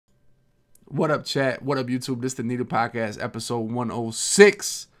What up, chat? What up, YouTube? This is the Needed Podcast, episode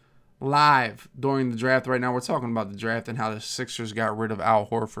 106, live during the draft. Right now, we're talking about the draft and how the Sixers got rid of Al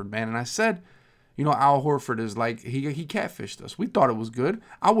Horford, man. And I said, you know, Al Horford is like, he catfished us. We thought it was good.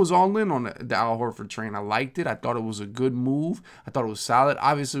 I was all in on the Al Horford train. I liked it. I thought it was a good move. I thought it was solid.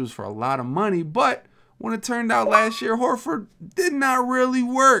 Obviously, it was for a lot of money, but when it turned out last year, Horford did not really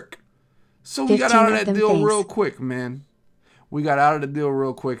work. So we got out of that deal real quick, man. We got out of the deal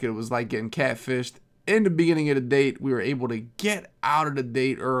real quick. It was like getting catfished. In the beginning of the date, we were able to get out of the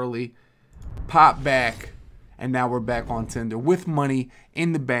date early, pop back, and now we're back on Tinder with money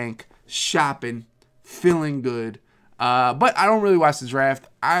in the bank, shopping, feeling good. But I don't really watch the draft.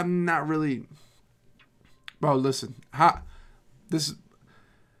 I'm not really... Bro, listen.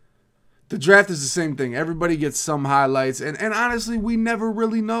 The draft is the same thing. Everybody gets some highlights. And honestly, we never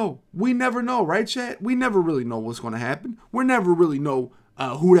really know. We never know, right, chat? We never really know what's going to happen. We never really know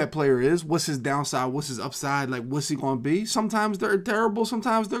who that player is. What's his downside? What's his upside? Like, what's he going to be? Sometimes they're terrible.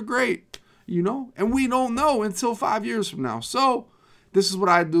 Sometimes they're great. You know? And we don't know until 5 years from now. So, this is what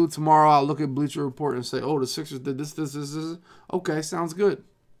I do. Tomorrow, I'll look at Bleacher Report and say, oh, the Sixers did this. Okay, sounds good.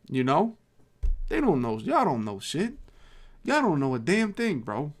 You know? They don't know. Y'all don't know shit. Y'all don't know a damn thing,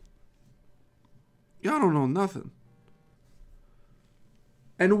 bro. Y'all don't know nothing.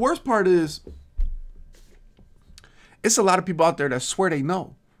 And the worst part is, it's a lot of people out there that swear they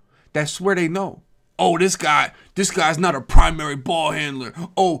know. Oh, this guy's not a primary ball handler.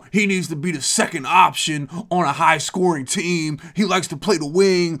 Oh, he needs to be the second option on a high-scoring team. He likes to play the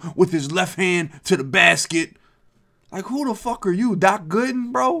wing with his left hand to the basket. Like, who the fuck are you, Doc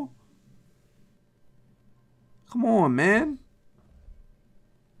Gooden, bro? Come on, man.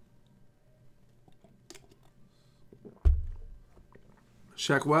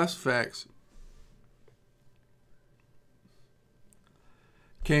 Shaq West, facts.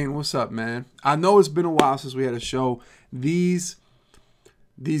 Kane, what's up, man? I know it's been a while since we had a show. These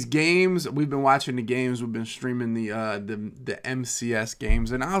games, we've been watching the games. We've been streaming the MCS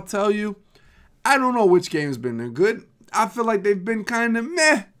games, and I'll tell you, I don't know which game's been good. I feel like they've been kind of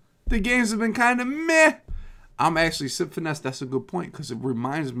meh. The games have been kind of meh. I'm actually, Sip Finesse, that's a good point because it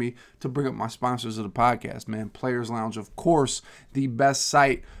reminds me to bring up my sponsors of the podcast, man. Players Lounge, of course, the best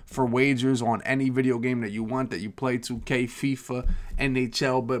site for wagers on any video game that you want, that you play, 2K, FIFA,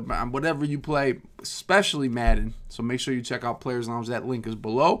 NHL, but whatever you play, especially Madden. So make sure you check out Players Lounge. That link is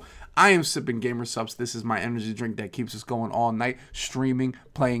below. I am sipping Gamer Subs. This is my energy drink that keeps us going all night, streaming,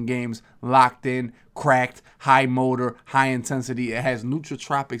 playing games, locked in, cracked, high motor, high intensity. It has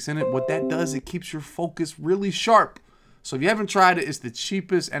nootropics in it. What that does, it keeps your focus really sharp. So if you haven't tried it, it's the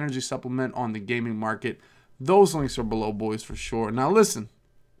cheapest energy supplement on the gaming market. Those links are below, boys, for sure. Now listen,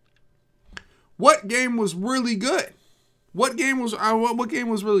 what game was really good? What game was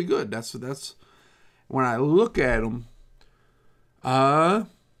really good? That's when I look at them. I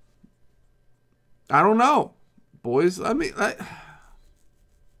don't know, boys. I mean,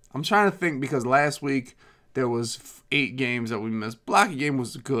 I'm trying to think because last week there was 8 games that we missed. Blocky game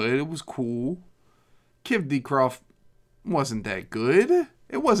was good. It was cool. Kiv D. Croft wasn't that good.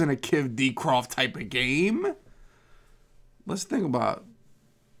 It wasn't a Kiv D. Croft type of game. Let's think about it.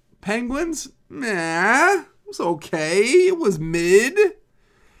 Penguins? Nah, it was okay. It was mid.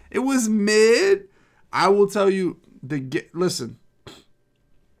 I will tell you, listen.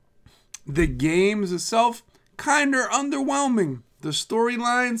 The games itself, kind of underwhelming. The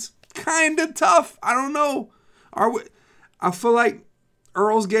storylines, kind of tough. I don't know. I feel like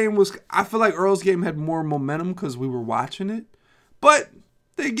Earl's game had more momentum because we were watching it. But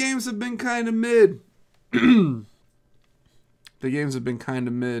the games have been kind of mid.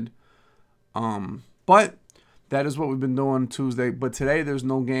 But that is what we've been doing Tuesday. But today there's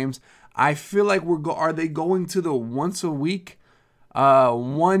no games. I feel like are they going to the once a week?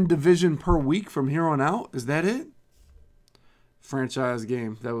 One division per week from here on out? Is that it? Franchise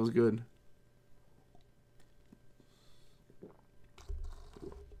game. That was good.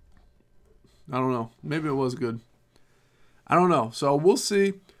 I don't know. Maybe it was good. I don't know. So we'll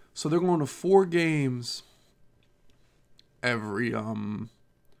see. So they're going to 4 games every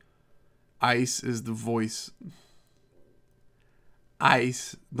Ice is the voice.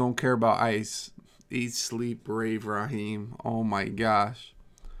 Ice. Don't care about Ice. Eat, sleep, rave, Raheem. Oh my gosh.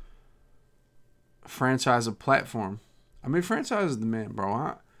 Franchise a platform. I mean, franchise is the man,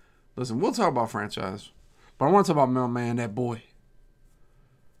 bro. Listen, we'll talk about franchise. But I want to talk about my man, that boy.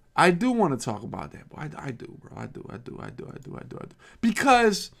 I do want to talk about that boy. I do, bro. I do.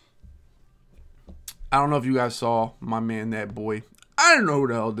 Because I don't know if you guys saw my man, that boy. I don't know who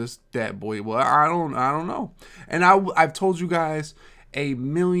the hell that boy was. I don't know. And I've told you guys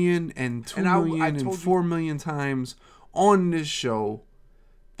 1,000,000 and 2,000,000 and 4,000,000 times on this show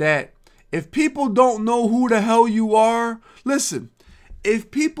that if people don't know who the hell you are, listen, if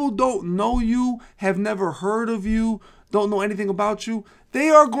people don't know you, have never heard of you, don't know anything about you, they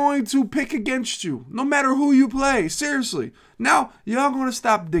are going to pick against you, no matter who you play. Seriously. Now, y'all going to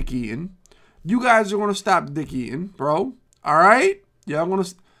stop dick eating. You guys are going to stop dick eating, bro. All right? Y'all going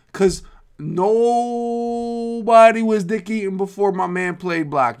to... Because nobody was dick eating before my man played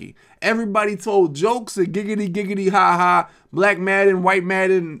Blocky. Everybody told jokes and giggity, giggity, ha, ha. Black Madden, white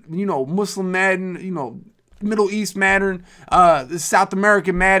Madden, you know, Muslim Madden, you know, Middle East Madden, South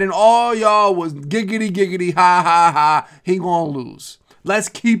American Madden. All y'all was giggity, giggity, ha, ha, ha. He gonna lose. Let's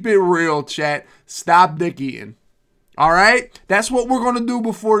keep it real, chat. Stop dick eating. All right? That's what we're going to do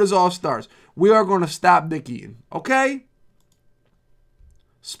before this all starts. We are going to stop dick eating. Okay?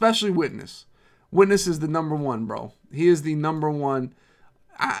 Especially Witness. Witness is the number one, bro. He is the number one.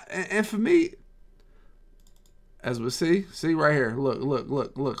 And for me, as we see right here.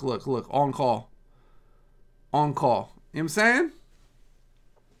 Look. On call. On call. You know what I'm saying?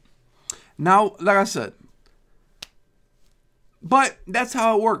 Now, like I said, but that's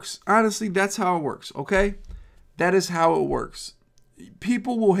how it works. Honestly, that's how it works, okay? That is how it works.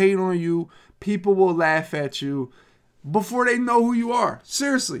 People will hate on you. People will laugh at you before they know who you are.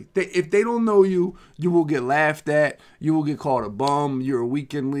 Seriously. If they don't know you, you will get laughed at. You will get called a bum. You're a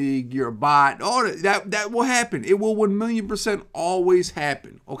weekend league. You're a bot. All that will happen. It will 1,000,000% always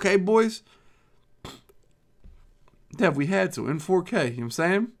happen. Okay, boys? Have we had to in 4K. You know what I'm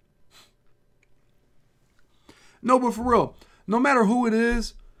saying? No, but for real. No matter who it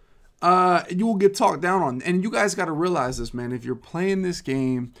is, you will get talked down on. And you guys got to realize this, man. If you're playing this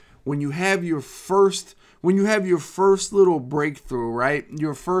game, when you have your first little breakthrough, right?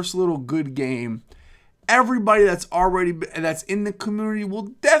 Your first little good game, everybody that's in the community will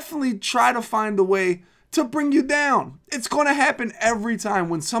definitely try to find a way to bring you down. It's going to happen every time.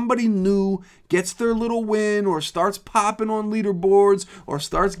 When somebody new gets their little win or starts popping on leaderboards or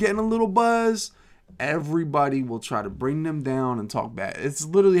starts getting a little buzz, everybody will try to bring them down and talk bad. It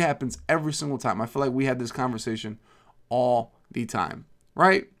literally happens every single time. I feel like we had this conversation all the time,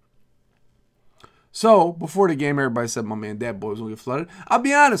 right? So, before the game, everybody said my man Dat Boy was going to get flooded. I'll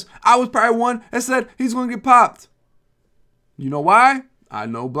be honest, I was probably one that said he's going to get popped. You know why? I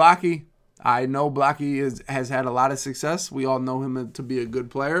know Blocky. I know Blocky has had a lot of success. We all know him to be a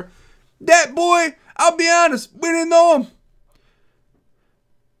good player. Dat Boy, I'll be honest, we didn't know him.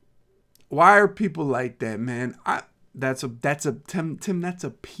 Why are people like that, man? Tim, that's a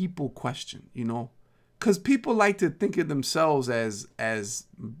people question, you know? Because people like to think of themselves as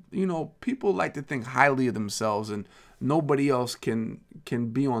you know, people like to think highly of themselves, and nobody else can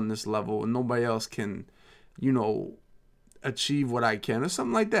be on this level, and nobody else can, you know, achieve what I can, or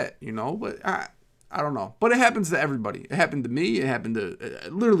something like that, you know? But I don't know. But it happens to everybody. It happened to me. It happened to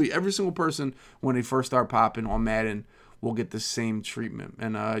literally every single person when they first start popping on Madden will get the same treatment.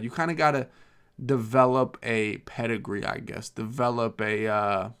 And you kind of got to develop a pedigree, I guess. Develop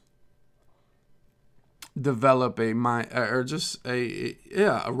a mind, or just a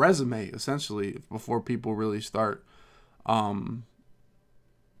resume, essentially, before people really start not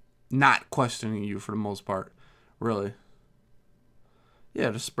questioning you for the most part, really.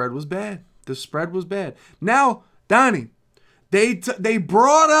 Yeah, the spread was bad. The spread was bad. Now, Donnie, they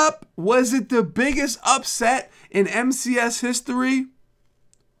brought up, was it the biggest upset in MCS history?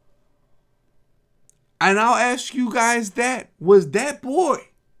 And I'll ask you guys that. Was Dat Boy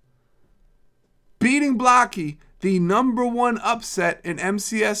beating Blocky the #1 upset in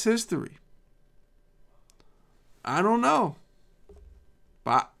MCS history? I don't know.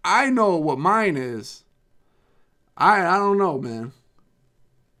 But I know what mine is. I don't know, man.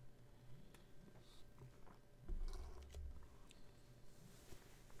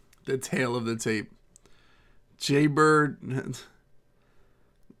 The tail of the tape. Jaybird.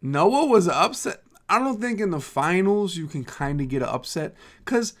 Noah was an upset. I don't think in the finals you can kind of get an upset.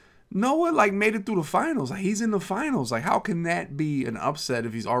 Because Noah, like, made it through the finals. Like, he's in the finals. Like, how can that be an upset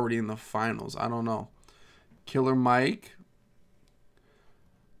if he's already in the finals? I don't know. Killer Mike.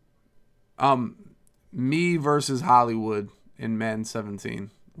 Me versus Hollywood in Madden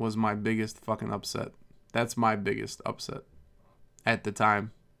 17 was my biggest fucking upset. That's my biggest upset at the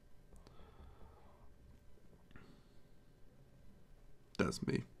time. That's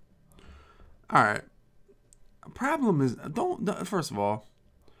me. All right. Problem is, first of all,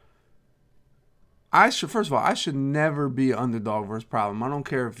 I should never be an underdog versus problem. I don't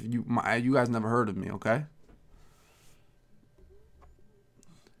care if you guys never heard of me, okay?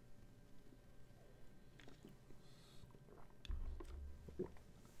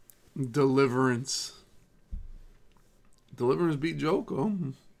 Deliverance. Deliverance beat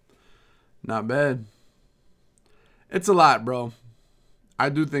Joko. Not bad. It's a lot, bro. I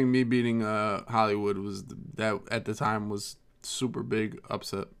do think me beating Hollywood was that at the time was super big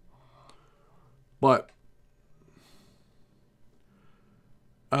upset. But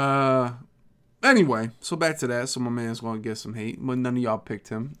anyway, so back to that. So my man's gonna get some hate, but none of y'all picked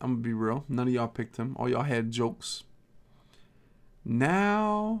him. I'm gonna be real. None of y'all picked him. All y'all had jokes.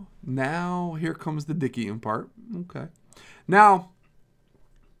 Now here comes the dick eating part. Okay. Now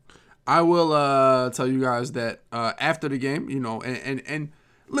I will tell you guys that after the game, you know, and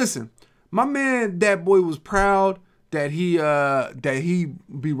listen, my man, that boy was proud that he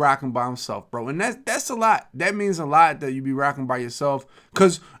be rocking by himself, bro. And that's a lot. That means a lot that you be rocking by yourself.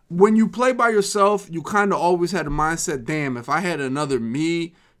 Cause when you play by yourself, you kind of always had a mindset, damn, if I had another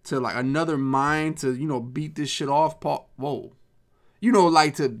me to like another mind to, you know, beat this shit off, whoa. You know,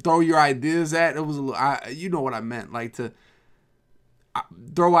 like to throw your ideas at, it was a little, you know what I meant, like to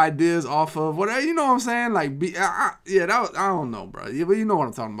throw ideas off of whatever, you know what I'm saying? Like, yeah, that was, I don't know, bro. Yeah, but you know what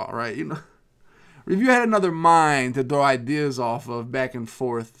I'm talking about, right? You know, if you had another mind to throw ideas off of back and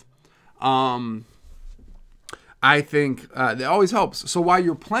forth, I think that always helps. So while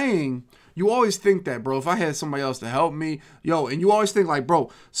you're playing, you always think that, bro, if I had somebody else to help me, yo, and you always think like,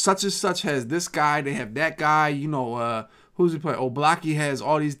 bro, such and such has this guy, they have that guy, you know, who's he playing? Oh, Blocky has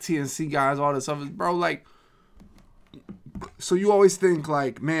all these TNC guys, all this stuff, bro, like. So you always think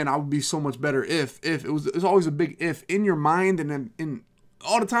like, man, I would be so much better if it's always a big if in your mind and then in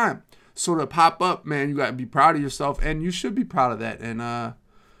all the time. So to pop up, man, you gotta be proud of yourself, and you should be proud of that, and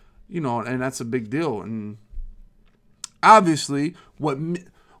you know, and that's a big deal. And obviously, what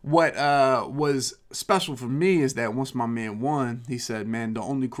was special for me is that once my man won, he said, man, the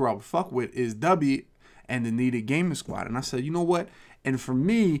only crew I would fuck with is Dubby and the Needed Gaming Squad. And I said, you know what? And for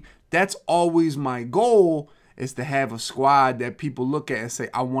me, that's always my goal, is to have a squad that people look at and say,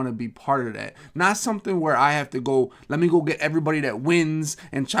 I want to be part of that. Not something where I have to go, let me go get everybody that wins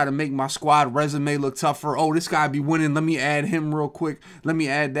and try to make my squad resume look tougher. Oh, this guy be winning, let me add him real quick. Let me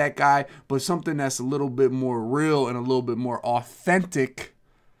add that guy. But something that's a little bit more real and a little bit more authentic,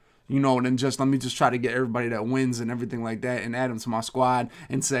 you know, than just let me just try to get everybody that wins and everything like that and add them to my squad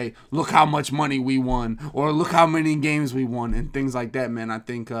and say, look how much money we won, or look how many games we won, and things like that, man. I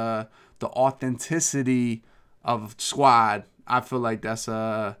think the authenticity of squad, I feel like that's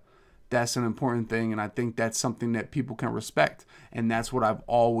an important thing, and I think that's something that people can respect, and that's what I've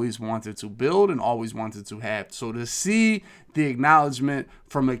always wanted to build and always wanted to have. So to see the acknowledgement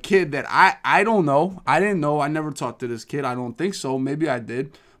from a kid that I don't know, I didn't know, I never talked to this kid, I don't think so, maybe I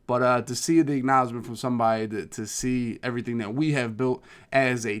did, but to see the acknowledgement from somebody to see everything that we have built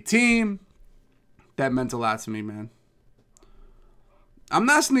as a team, that meant a lot to me, man. I'm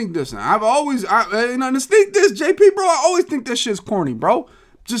not sneak dissing. The sneak diss, JP, bro, I always think that shit's corny, bro.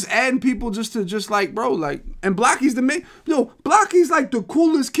 Just adding people just like, bro, like, and Blocky's the main, Blocky's like the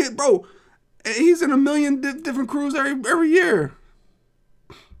coolest kid, bro. He's in a million different crews every year.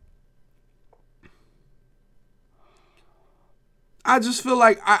 I just feel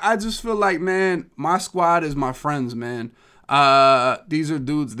like, man, my squad is my friends, man. These are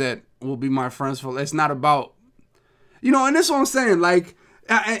dudes that will be my friends for, it's not about, you know, and that's what I'm saying, like,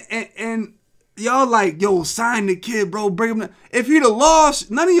 and y'all like, yo, sign the kid, bro, bring him down. If he'd have lost,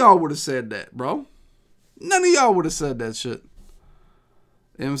 none of y'all would have said that, bro. None of y'all would have said that shit.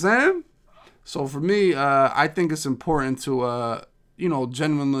 You know what I'm saying? So for me, I think it's important to, you know,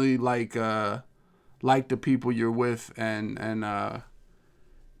 genuinely like the people you're with and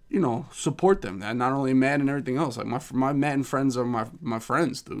you know, support them. And not only Madden and everything else. Like my Madden friends are my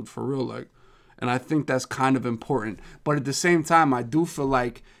friends, dude, for real, like. And I think that's kind of important. But at the same time, I do feel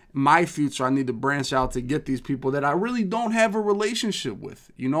like my future, I need to branch out to get these people that I really don't have a relationship with.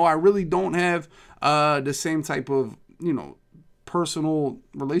 You know, I really don't have the same type of, you know, personal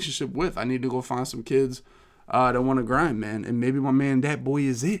relationship with. I need to go find some kids that want to grind, man. And maybe my man, that boy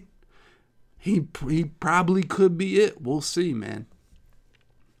is it. He probably could be it. We'll see, man.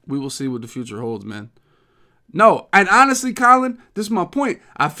 We will see what the future holds, man. No, and honestly, Colin, this is my point.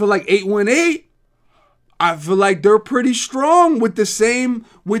 I feel like 818, I feel like they're pretty strong with the same,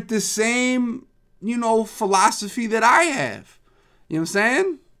 you know, philosophy that I have. You know what I'm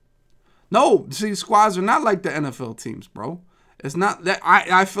saying? No, see, squads are not like the NFL teams, bro. It's not that.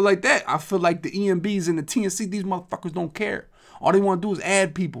 I feel like that. I feel like the EMBs and the TNC, these motherfuckers don't care. All they want to do is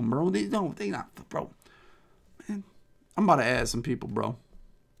add people, bro. They not, bro. Man, I'm about to add some people, bro.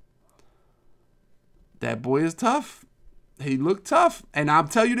 That boy is tough. He looked tough. And I'll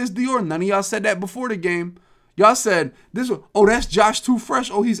tell you this, Dior, none of y'all said that before the game. Y'all said this one, oh, that's Josh Too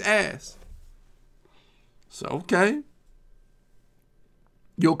Fresh. Oh, he's ass. So, okay.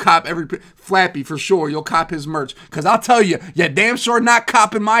 You'll cop every Flappy for sure. You'll cop his merch. Because I'll tell you, you're damn sure not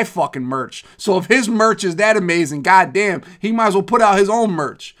copping my fucking merch. So if his merch is that amazing, goddamn, he might as well put out his own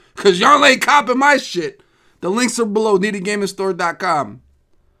merch. Because y'all ain't copping my shit. The links are below, neededgamingstore.com.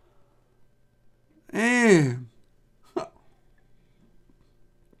 Damn.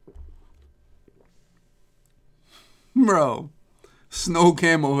 Bro. Snow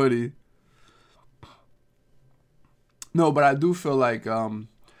camo hoodie. No, but I do feel like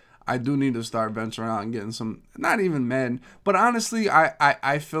I do need to start venturing out and getting some, not even Madden, but honestly,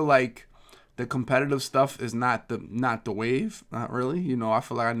 I feel like the competitive stuff is not the wave. Not really. You know, I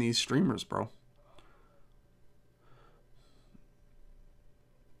feel like I need streamers, bro.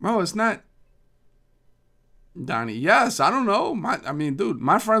 Bro, it's not Donnie. Yes, I don't know. I mean, dude,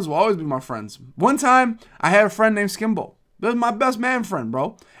 my friends will always be my friends. One time, I had a friend named Skimbo. That was my best man friend,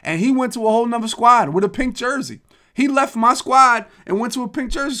 bro. And he went to a whole nother squad with a pink jersey. He left my squad and went to a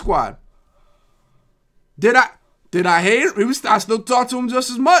pink jersey squad. Did I hate him? I still talk to him just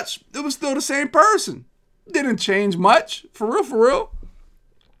as much. It was still the same person. Didn't change much. For real, for real.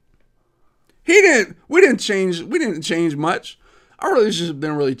 We didn't change much. Our relationship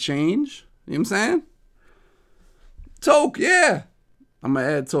didn't really change. You know what I'm saying? Toke, yeah. I'm going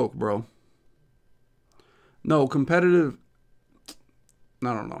to add Toke, bro. No, competitive.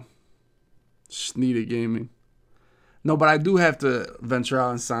 I don't know. Just needed gaming. No, but I do have to venture out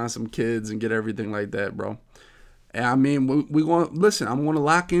and sign some kids and get everything like that, bro. And I mean, we're going to, listen, I'm going to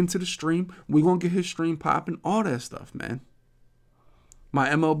lock into the stream. We're going to get his stream popping, all that stuff, man. My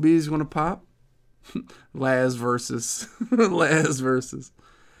MLB is going to pop. Last versus. Last versus.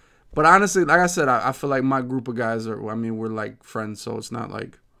 But honestly, like I said, I feel like my group of guys are, I mean, we're like friends, so it's not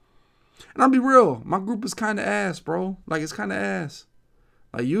like, and I'll be real, my group is kind of ass, bro. Like, it's kind of ass.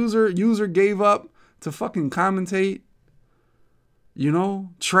 Like, user gave up to fucking commentate. You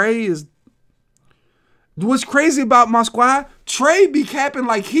know, Trey is, what's crazy about my squad, Trey be capping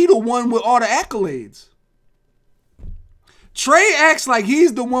like he the one with all the accolades. Trey acts like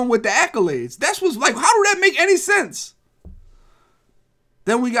he's the one with the accolades. That's what's like, how do that make any sense?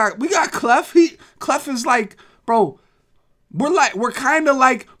 Then we got Clef. Clef is like, bro, we're kind of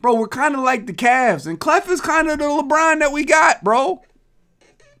like the Cavs. And Clef is kind of the LeBron that we got, bro.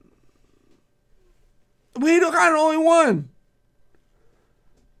 We the kind of only one.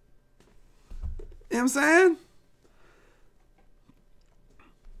 You know what I'm saying?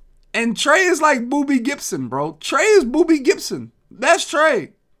 And Trey is like Booby Gibson, bro. Trey is Booby Gibson. That's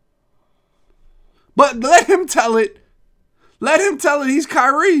Trey. But let him tell it. Let him tell it he's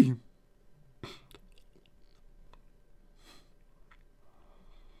Kyrie.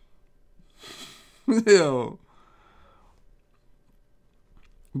 Yo.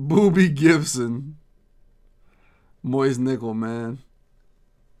 Booby Gibson. Moist Nickel, man.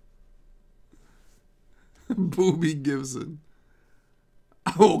 Booby Gibson.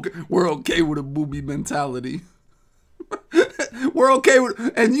 We're okay with a booby mentality. We're okay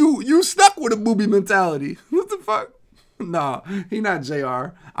with, and you stuck with a booby mentality. What the fuck? Nah, he not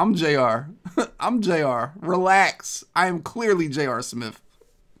JR. I'm JR. I'm JR. Relax. I am clearly JR Smith.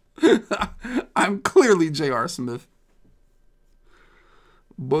 I'm clearly JR Smith.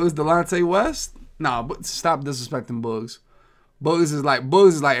 Bugs Delonte West? Nah, but stop disrespecting Bugs. Bugs is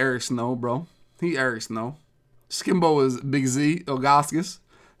like Eric Snow, bro. He Eric Snow. Skimbo is Big Z, Ilgauskas.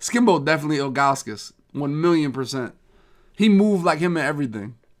 Skimbo definitely Ilgauskas. 1,000,000%. He moved like him and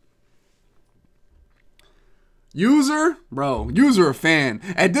everything. User, bro. User a fan.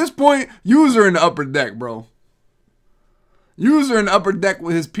 At this point, User in the upper deck, bro. User in the upper deck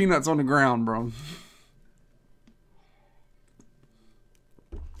with his peanuts on the ground, bro.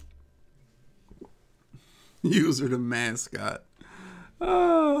 User the mascot.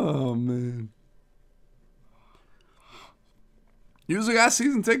 Oh, man. User got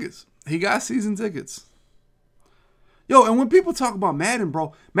season tickets. He got season tickets. Yo, and when people talk about Madden,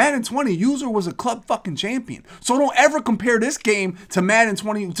 bro, Madden 20, User was a club fucking champion. So don't ever compare this game to Madden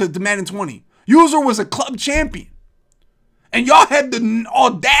 20 to Madden 20. User was a club champion. And y'all had the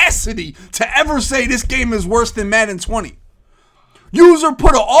audacity to ever say this game is worse than Madden 20. User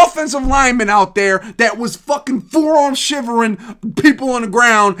put an offensive lineman out there that was fucking forearm shivering people on the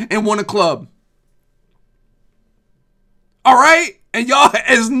ground and won a club. All right? And y'all,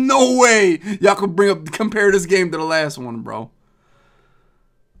 there's no way y'all could compare this game to the last one, bro.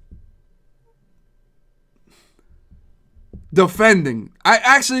 Defending.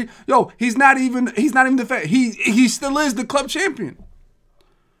 He's not even defending. He still is the club champion.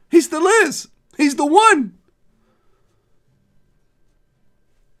 He still is. He's the one.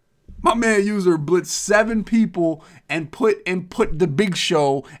 My man user blitzed 7 people and put the Big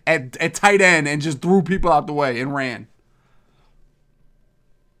Show at tight end and just threw people out the way and ran.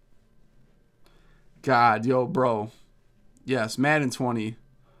 God, yo, bro. Yes, Madden 20.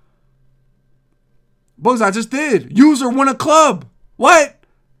 Bugs, I just did. User won a club. What?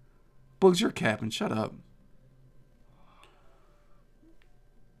 Bugs, you're capping. Shut up.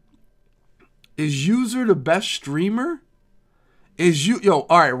 Is user the best streamer? Yo,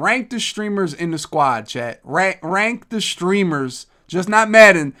 all right, rank the streamers in the squad, chat. Rank the streamers. Just not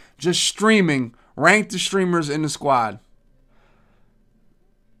Madden, just streaming. Rank the streamers in the squad.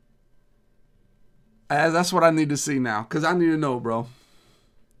 That's what I need to see now, because I need to know, bro.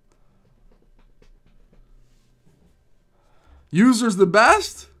 User's the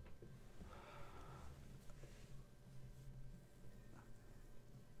best?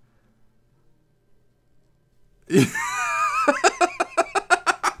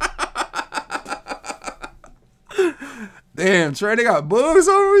 Damn, Trey, they got bugs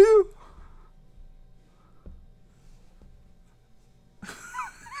over you?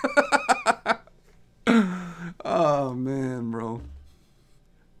 Oh, man, bro.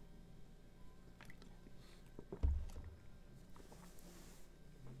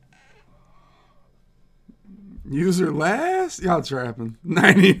 User last? Y'all trapping.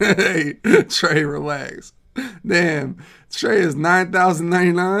 98. Trey, relax. Damn. Trey is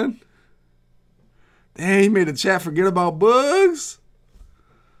 9,099. Damn, he made the chat forget about bugs.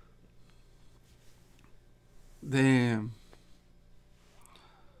 Damn.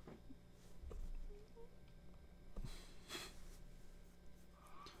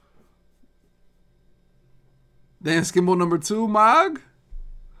 Damn, Skimbo number 2, Mog.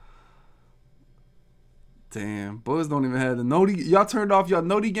 Damn, bugs don't even have the Noti. Y'all turned off y'all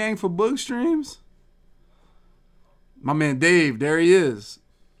Noti gang for bug streams? My man Dave, there he is.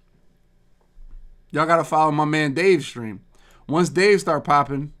 Y'all gotta follow my man Dave's stream. Once Dave start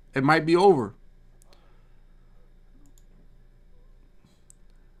popping, it might be over.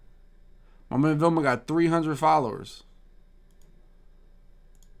 My man Vilma got 300 followers.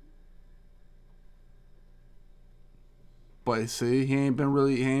 But see, he ain't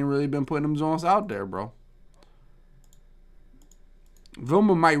really been putting them joints out there, bro.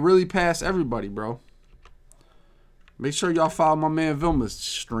 Vilma might really pass everybody, bro. Make sure y'all follow my man Vilma's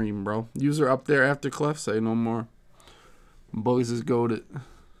stream, bro. User up there after Clef, say no more. Boys is goated.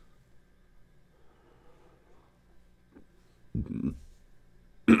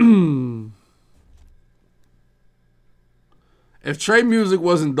 If Trey Music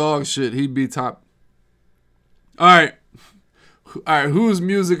wasn't dog shit, he'd be top. Alright, whose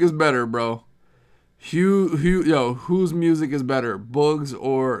music is better, bro? Whose music is better? Bugs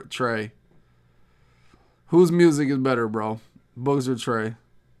or Trey? Whose music is better, bro? Bugs or Trey?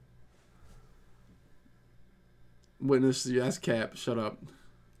 Witness, yes, Cap. Shut up.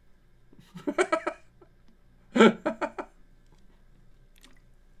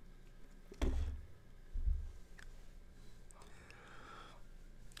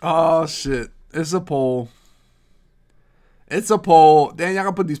 Oh, shit. It's a poll. It's a poll. Damn, y'all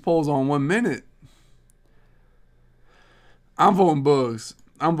gotta put these polls on 1 minute. I'm voting Bugs.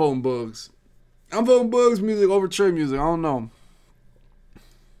 I'm voting Bugs. I'm voting Bugs music over Trey music. I don't know.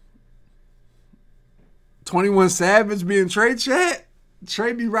 21 Savage being Trey chat?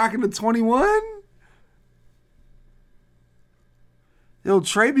 Trey be rocking the 21? Yo,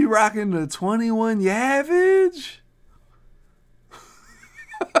 Trey be rocking the 21 Yavage?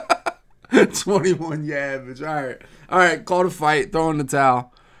 21 Yavage. Alright. Alright, call the fight. Throw in the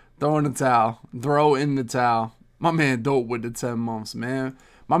towel. Throw in the towel. Throw in the towel. My man Dope with the 10 months, man.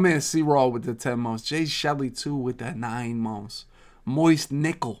 My man C-Raw with the 10 months. Jay Shelley, too, with the 9 months. Moist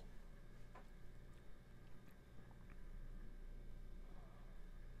Nickel.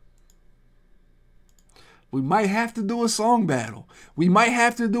 We might have to do a song battle. We might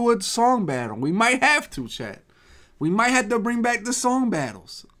have to do a song battle. We might have to, chat. We might have to bring back the song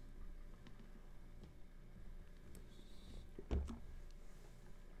battles.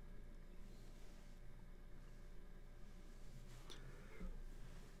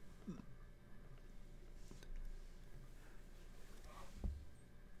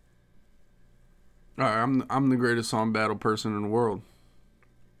 All right, I'm the greatest song battle person in the world.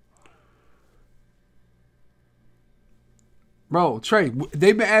 Bro, Trey,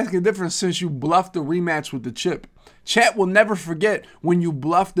 they've been asking different since you bluffed the rematch with the Chip. Chat will never forget when you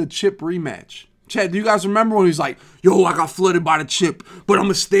bluffed the Chip rematch. Chat, do you guys remember when he's like, yo, I got flooded by the Chip, but I'm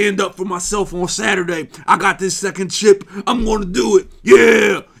going to stand up for myself on Saturday. I got this second Chip. I'm going to do it.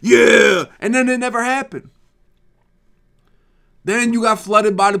 Yeah, yeah. And then it never happened. Then you got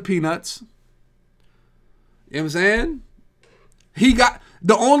flooded by the peanuts. You know what I'm saying? He got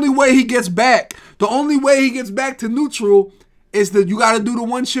the only way he gets back to neutral is that you got to do the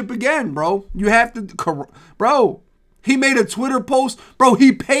one chip again, bro. You have to, bro. He made a Twitter post, bro.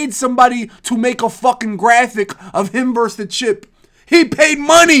 He paid somebody to make a fucking graphic of him versus the chip. He paid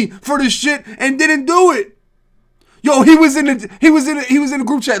money for the shit and didn't do it. Yo, he was in a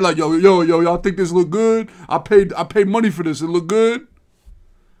group chat like, yo, y'all think this look good? I paid money for this. It look good.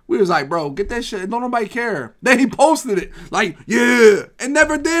 We was like, bro, get that shit. Don't nobody care. Then he posted it. Like, yeah. And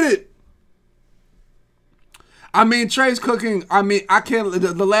never did it. I mean, Trey's cooking. I mean, I can't.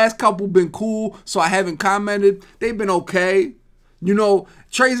 The last couple been cool, so I haven't commented. They've been okay. You know,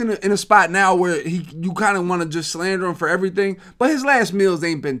 Trey's in a spot now where you kind of want to just slander him for everything. But his last meals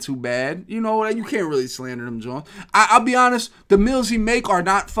ain't been too bad. You know, you can't really slander him, John. I'll be honest. The meals he make are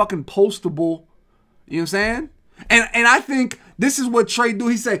not fucking postable. You know what I'm saying? And I think this is what Trey do.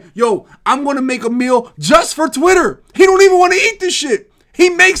 He say, yo, I'm going to make a meal just for Twitter. He don't even want to eat this shit. He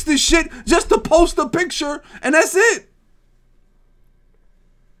makes this shit just to post a picture, and that's it.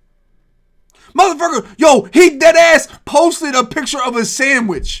 Motherfucker, yo, he dead ass posted a picture of a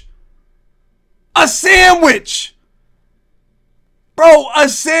sandwich. A sandwich. Bro, a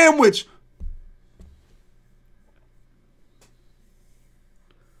sandwich.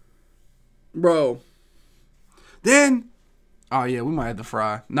 Bro. Then, oh yeah, we might have to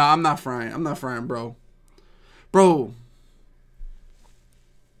fry. Nah, I'm not frying. I'm not frying, bro. Bro.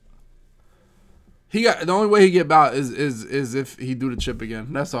 He got the only way he get about is if he do the chip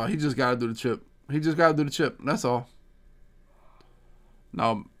again. That's all. He just gotta do the chip. He just gotta do the chip. That's all.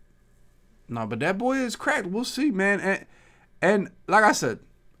 No, but that boy is cracked. We'll see, man. And like I said,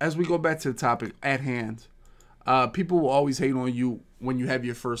 as we go back to the topic at hand, people will always hate on you when you have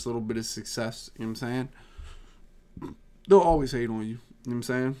your first little bit of success. You know what I'm saying? They'll always hate on you. You know what I'm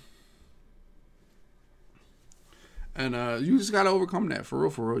saying? And you just got to overcome that. For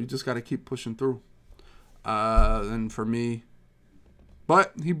real. You just got to keep pushing through. And for me,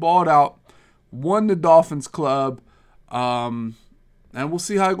 but he balled out, won the Dolphins Club, and we'll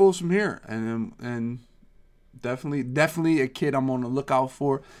see how it goes from here. And definitely a kid I'm on the lookout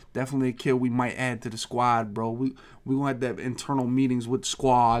for. Definitely a kid we might add to the squad, bro. We gonna have to have internal meetings with the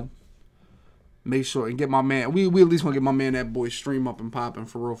squad. Make sure and get my man. We at least want to get my man that boy stream up and popping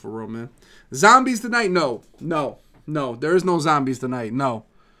for real, man. Zombies tonight? No. There is no zombies tonight. No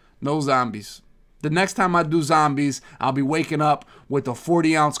zombies. The next time I do zombies, I'll be waking up with a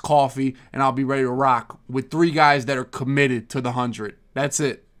 40-ounce coffee and I'll be ready to rock with 3 guys that are committed to the 100. That's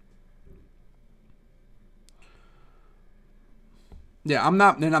it. Yeah, I'm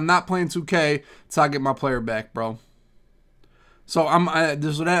not playing 2K till I get my player back, bro. So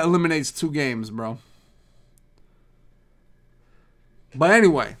that eliminates 2 games, bro. But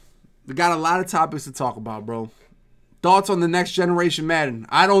anyway, we got a lot of topics to talk about, bro. Thoughts on the next generation Madden?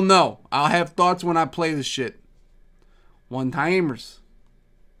 I don't know. I'll have thoughts when I play this shit. One-timers.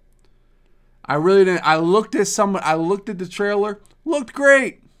 I really didn't. I looked at the trailer. Looked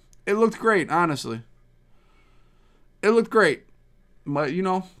great. It looked great, honestly. It looked great. But you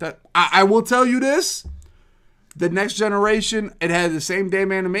know that I will tell you this. The next generation, it had the same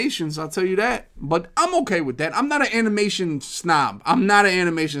damn animations, I'll tell you that. But I'm okay with that. I'm not an animation snob.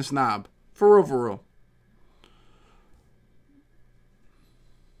 For real.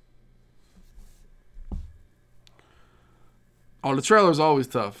 Oh, the trailer's always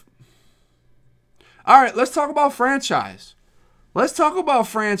tough. All right, let's talk about franchise. Let's talk about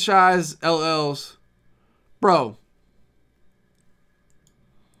franchise LLs. Bro.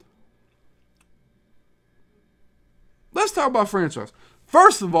 Let's talk about franchise.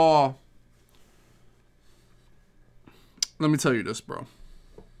 First of all, let me tell you this, bro.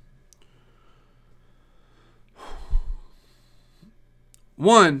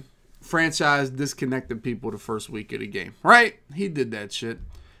 One, franchise disconnected people the first week of the game, right? He did that shit.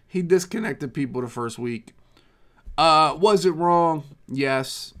 He disconnected people the first week. Was it wrong?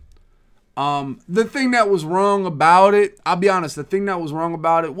 Yes. The thing that was wrong about it, I'll be honest, the thing that was wrong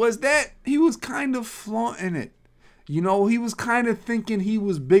about it was that he was kind of flaunting it. You know, he was kind of thinking he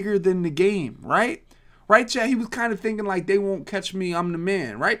was bigger than the game, right? Right, Chad? He was kind of thinking like, they won't catch me, I'm the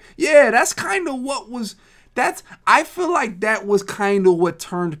man, right? Yeah, that's kind of what was, I feel like that was kind of what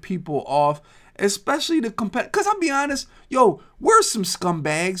turned people off, especially the because I'll be honest, yo, we're some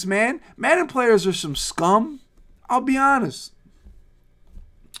scumbags, man. Madden players are some scum. I'll be honest.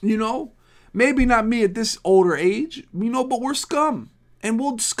 You know, maybe not me at this older age, you know, but we're scum. And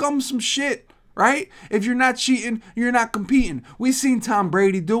we'll scum some shit. right? If you're not cheating, you're not competing. We've seen Tom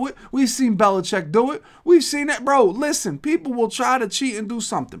Brady do it. We've seen Belichick do it. We've seen that, bro. Listen, people will try to cheat and do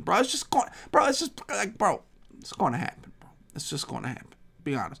something, bro. It's just going, bro. It's just like, bro, it's going to happen, bro. It's just going to happen.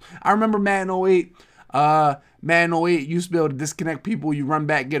 Be honest. I remember Madden 08. Madden 08 used to be able to disconnect people. You run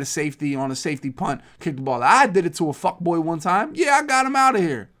back, get a safety on a safety punt, kick the ball. I did it to a fuckboy one time. Yeah, I got him out of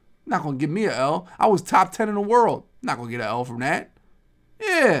here. Not going to give me an L. I was top 10 in the world. Not going to get an L from that.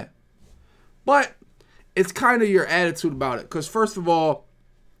 Yeah. But it's kind of your attitude about it. Because first of all,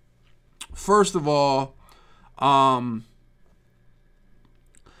 I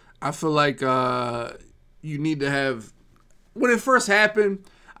feel like you need to have, when it first happened,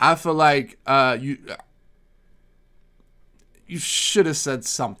 I feel like you should have said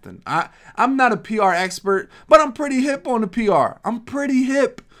something. I'm not a PR expert, but I'm pretty hip on the PR. I'm pretty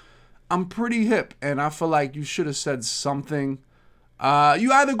hip. And I feel like you should have said something.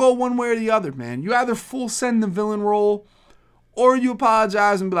 You either go one way or the other, man. You either full send the villain role, or you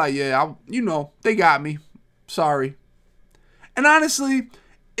apologize and be like, yeah, they got me. Sorry. And honestly,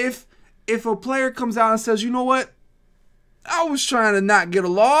 if a player comes out and says, you know what? I was trying to not get a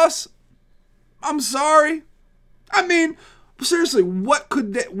loss. I'm sorry. I mean, seriously, what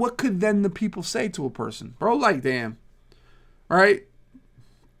could then the people say to a person, bro? Like, damn, right?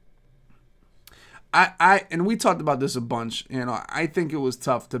 And we talked about this a bunch. I think it was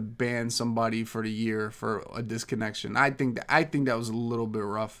tough to ban somebody for the year for a disconnection. I think that was a little bit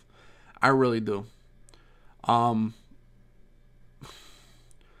rough. I really do.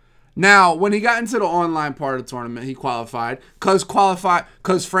 Now, when he got into the online part of the tournament, he qualified. Because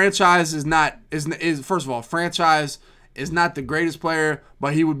franchise is first of all, franchise is not the greatest player,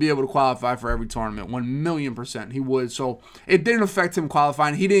 but he would be able to qualify for every tournament. 1,000,000% he would. So it didn't affect him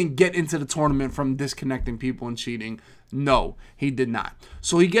qualifying. He didn't get into the tournament from disconnecting people and cheating. No, he did not.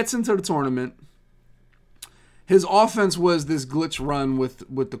 So he gets into the tournament. His offense was this glitch run with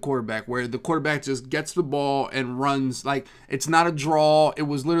the quarterback, where the quarterback just gets the ball and runs. Like, it's not a draw. It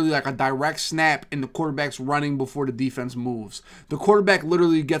was literally like a direct snap, and the quarterback's running before the defense moves. The quarterback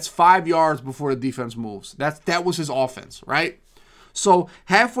literally gets 5 yards before the defense moves. That was his offense, right? So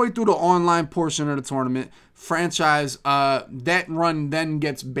halfway through the online portion of the tournament, franchise, that run then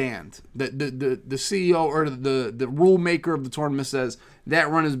gets banned. The CEO or the rule maker of the tournament says that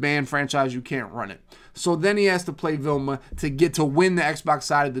run is banned. Franchise, you can't run it. So then he has to play Vilma to win the Xbox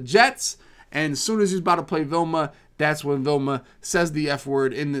side of the Jets. And as soon as he's about to play Vilma, that's when Vilma says the F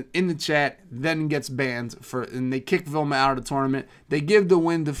word in the chat, then gets banned and they kick Vilma out of the tournament. They give the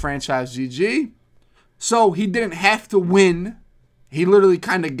win to franchise GG. So he didn't have to win. He literally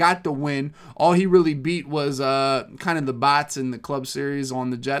kind of got the win. All he really beat was kind of the bots in the club series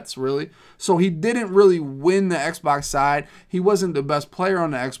on the Jets, really. So he didn't really win the Xbox side. He wasn't the best player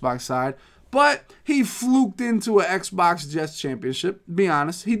on the Xbox side. But he fluked into an Xbox Jets championship. Be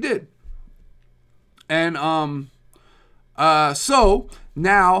honest, he did. And so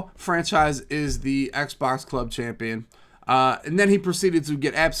now franchise is the Xbox Club champion. And then he proceeded to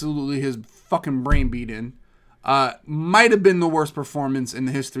get absolutely his fucking brain beat in. Might have been the worst performance in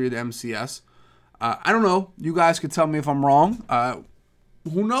the history of the MCS. I don't know. You guys could tell me if I'm wrong.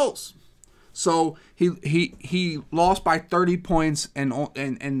 Who knows? So he lost by 30 points, and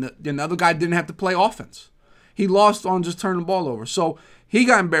the other guy didn't have to play offense. He lost on just turning the ball over. So he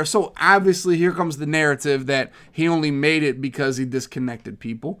got embarrassed. So obviously here comes the narrative that he only made it because he disconnected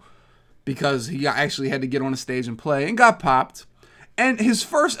people, because he actually had to get on the stage and play and got popped. And his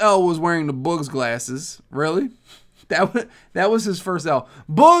first L was wearing the Boogs glasses. Really? That was his first L.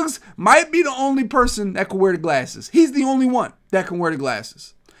 Boogs might be the only person that can wear the glasses. He's the only one that can wear the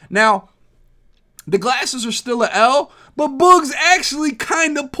glasses. Now, the glasses are still an L, but Boogs actually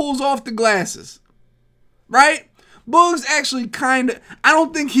kind of pulls off the glasses. Right? Boogs actually kind of, I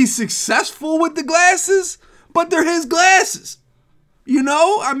don't think he's successful with the glasses, but they're his glasses.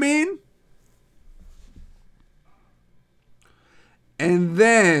 I mean. And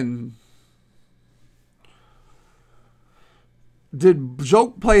then, did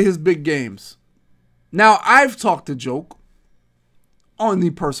Joke play his big games? Now, I've talked to Joke on the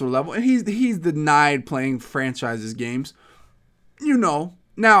personal level, and he's denied playing franchises games. Now,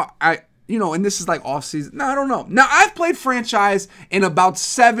 and this is like off season. No, I don't know. Now, I've played franchise in about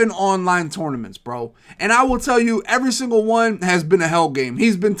 7 online tournaments, bro. And I will tell you, every single one has been a hell game.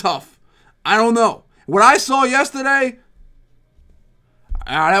 He's been tough. I don't know. What I saw yesterday,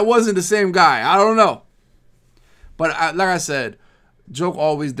 that wasn't the same guy. I don't know. But like I said, Joke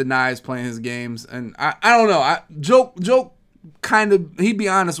always denies playing his games. And I don't know. Joke kind of, he'd be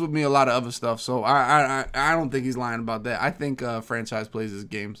honest with me a lot of other stuff. So I don't think he's lying about that. I think franchise plays his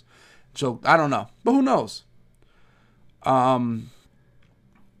games. Joke. I don't know. But who knows?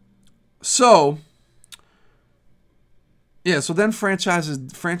 So yeah, so then franchise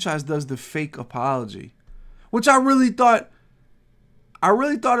does the fake apology, which I really thought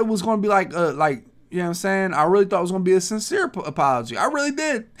it was going to be like, you know what I'm saying? I really thought it was going to be a sincere apology. I really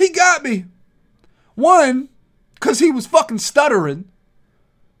did. He got me. One, because he was fucking stuttering.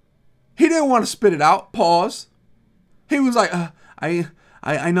 He didn't want to spit it out. Pause. He was like, I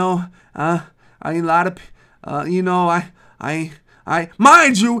know, I a lot of, you know,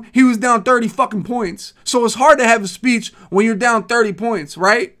 mind you, he was down 30 fucking points. So it's hard to have a speech when you're down 30 points,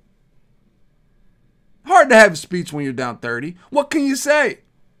 right? Hard to have a speech when you're down 30. What can you say?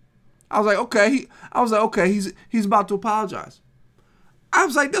 I was like, okay. He's about to apologize. I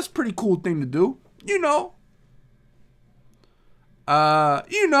was like, that's a pretty cool thing to do. You know.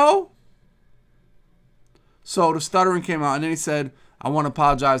 So the stuttering came out, and then he said, I want to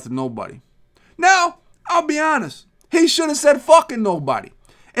apologize to nobody. Now, I'll be honest. He should have said fucking nobody.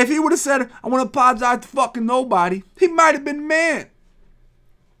 If he would have said, I want to apologize to fucking nobody, he might have been man.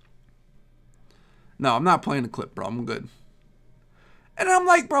 No, I'm not playing the clip, bro. I'm good. And I'm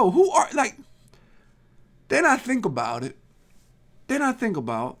like, bro, who are, like, then I think about it. Then I think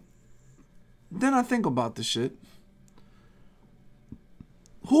about the shit.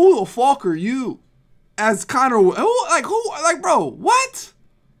 Who the fuck are you? As Connor, who, bro, what?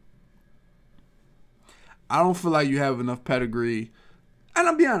 I don't feel like you have enough pedigree. And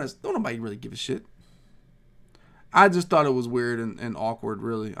I'll be honest, don't nobody really give a shit. I just thought it was weird and awkward,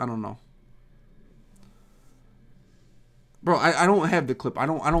 really. I don't know. Bro, I don't have the clip. I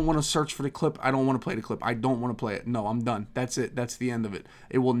don't want to search for the clip. I don't want to play the clip. I don't want to play it. No, I'm done. That's it. That's the end of it.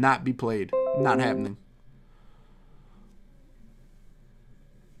 It will not be played. Not happening.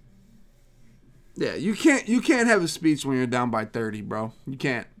 Yeah, you can't have a speech when you're down by 30, bro. You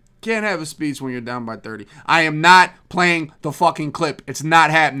can't. Can't have a speech when you're down by 30. I am not playing the fucking clip. It's not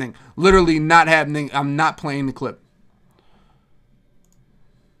happening. Literally not happening. I'm not playing the clip.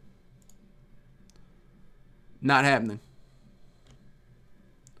 Not happening.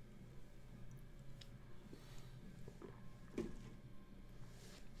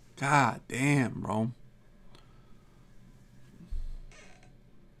 God damn, bro.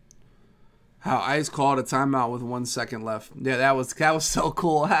 How Ice called a timeout with 1 second left. Yeah, that was so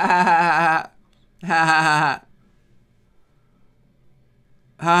cool. Ha ha ha ha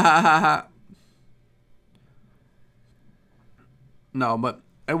ha ha. No, but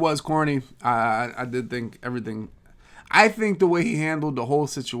it was corny. I did think everything. I think the way he handled the whole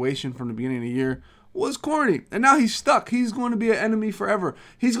situation from the beginning of the year was corny. And now he's stuck. He's going to be an enemy forever.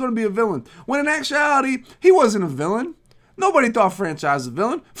 He's going to be a villain. When in actuality, he wasn't a villain. Nobody thought Franchise was a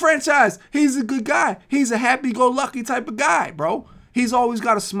villain. Franchise, he's a good guy. He's a happy-go-lucky type of guy, bro. He's always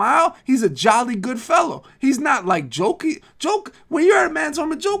got a smile. He's a jolly good fellow. He's not like Joke. Joke, when you're at a man's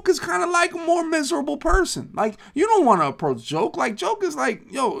home, Joke is kind of like a more miserable person. Like, you don't want to approach Joke. Like, Joke is like,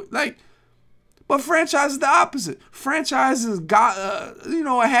 yo, like, but Franchise is the opposite. Franchise is got,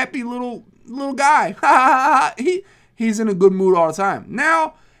 a happy little guy. He's in a good mood all the time.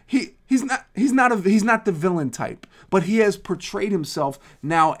 Now, he's not the villain type. But he has portrayed himself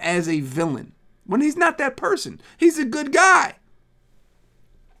now as a villain. When he's not that person. He's a good guy.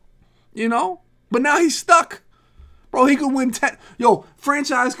 You know? But now he's stuck. Bro, he could win 10. Yo,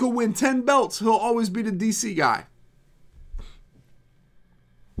 Franchise could win 10 belts. He'll always be the DC guy.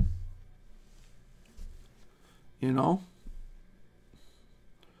 You know?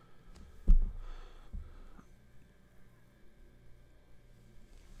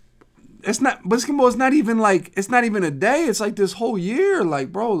 It's not, but Scomo, it's not even a day. It's like this whole year.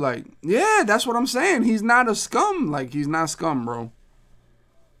 Like, bro, like, yeah, that's what I'm saying. He's not a scum. Like, he's not scum, bro.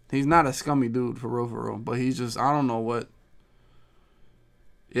 He's not a scummy dude, for real. But he's just, I don't know what.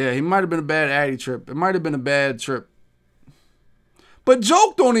 Yeah, he might have been a bad Addy trip. It might have been a bad trip. But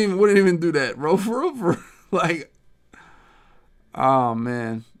Joke wouldn't even do that, bro. For real. Like, oh,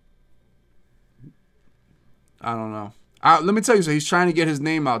 man. I don't know. Let me tell you, so he's trying to get his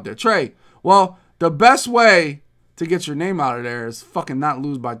name out there. Trey, well, the best way to get your name out of there is fucking not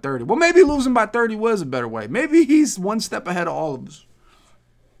lose by 30. Well, maybe losing by 30 was a better way. Maybe he's one step ahead of all of us.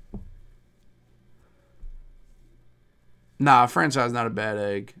 Nah, Franchise not a bad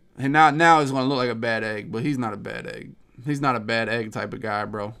egg. And now he's going to look like a bad egg, but he's not a bad egg. He's not a bad egg type of guy,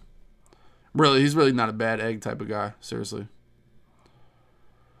 bro. Really, he's really not a bad egg type of guy. Seriously.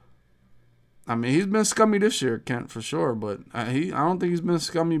 I mean, he's been scummy this year, Kent, for sure. But I don't think he's been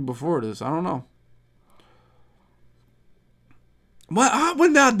scummy before this. I don't know. What? I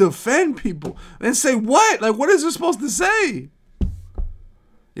would not defend people and say what? Like, what is it supposed to say?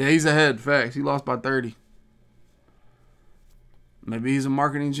 Yeah, he's ahead. Facts. He lost by 30. Maybe he's a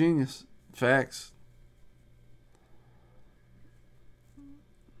marketing genius. Facts.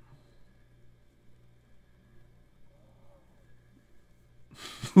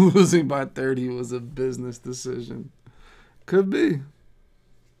 Losing by 30 was a business decision. Could be.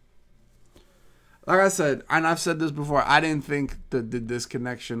 Like I said, and I've said this before, I didn't think the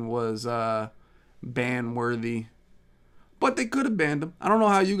disconnection was ban worthy. But they could have banned him. I don't know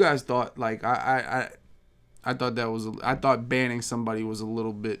how you guys thought. Like I thought I thought banning somebody was a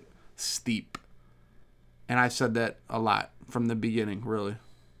little bit steep. And I said that a lot from the beginning, really.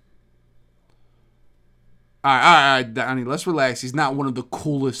 All right, Donnie, let's relax. He's not one of the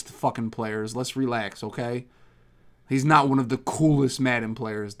coolest fucking players. Let's relax, okay? He's not one of the coolest Madden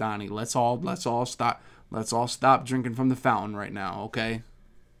players, Donnie. Let's all stop. Let's all stop drinking from the fountain right now, okay?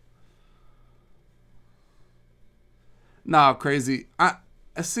 Nah, crazy. I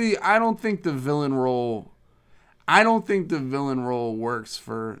don't think the villain role. I don't think the villain role works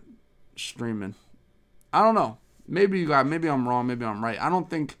for streaming. I don't know. Maybe I'm wrong. Maybe I'm right. I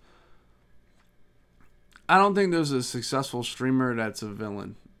don't think there's a successful streamer that's a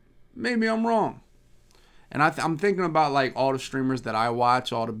villain. Maybe I'm wrong. And I'm thinking about like all the streamers that I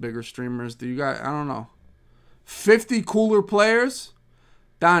watch, all the bigger streamers. Do you guys? I don't know. 50 cooler players,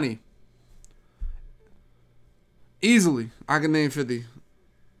 Donnie. Easily, I can name 50.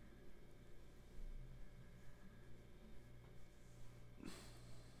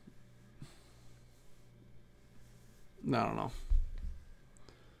 I don't know.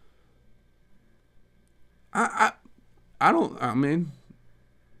 I mean,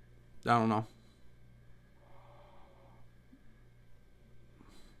 I don't know.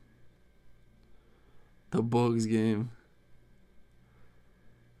 The Bugs game.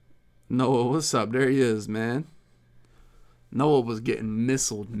 Noah, what's up? There he is, man. Noah was getting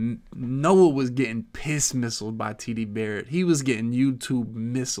missiled. Noah was getting piss missiled by TD Barrett. He was getting YouTube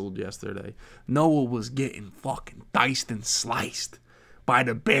missiled yesterday. Noah was getting fucking diced and sliced by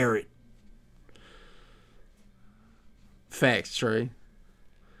the Barrett. Facts, Trey.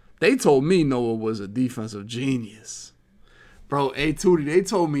 They told me Noah was a defensive genius. Bro, hey, Tootie, they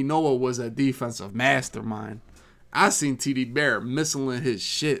told me Noah was a defensive mastermind. I seen TD Barrett missiling his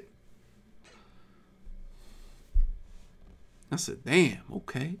shit. I said, damn,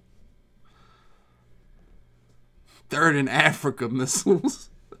 okay. Third in Africa missiles.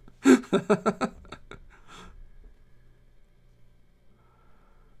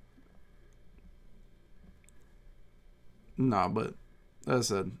 Nah, but that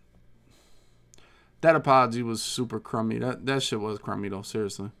said, that apology was super crummy. That shit was crummy though,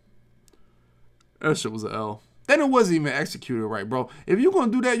 seriously. That shit was an L. Then it wasn't even executed right, bro. If you're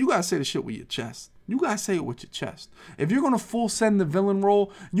gonna do that, you gotta say the shit with your chest. You gotta say it with your chest. If you're gonna full send the villain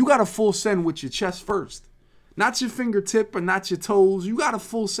role, you gotta full send with your chest first. Not your fingertip or not your toes. You gotta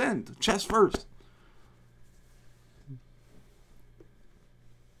full send. Chest first.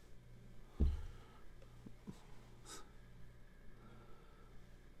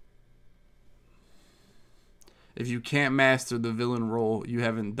 If you can't master the villain role, you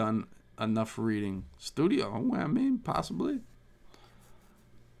haven't done enough reading. Studio, I mean, possibly.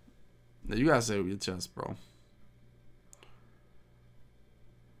 You gotta say it with your chest, bro.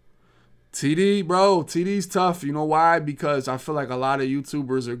 TD, bro, TD's tough. You know why? Because I feel like a lot of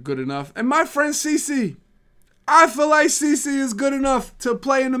YouTubers are good enough. And my friend CC, I feel like CC is good enough to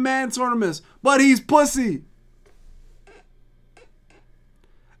play in the Madden tournaments, but he's pussy.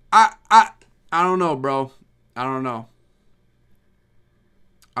 I don't know, bro. I don't know.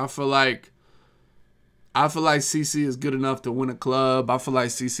 I feel like CC is good enough to win a club. I feel like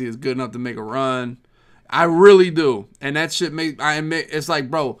CC is good enough to make a run. I really do. And that shit it's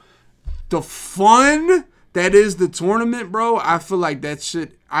like, bro, the fun that is the tournament, bro, I feel like that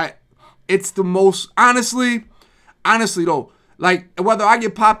shit, it's the most, honestly though, like whether I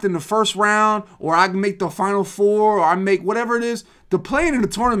get popped in the first round or I make the final four or I make whatever it is, the playing in the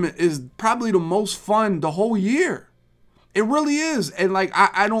tournament is probably the most fun the whole year. It really is. And like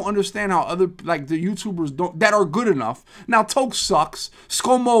I don't understand how other like the YouTubers that are good enough. Now Toke sucks.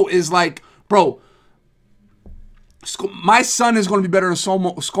 Scomo is like, bro, my son is going to be better than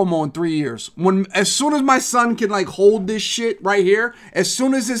Scomo in 3 years. As soon as my son can like hold this shit right here, as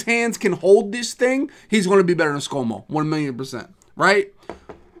soon as his hands can hold this thing, he's going to be better than Scomo. 1,000,000%. Right?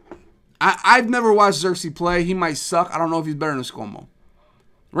 I've never watched Zirksee play. He might suck. I don't know if he's better than Scomo.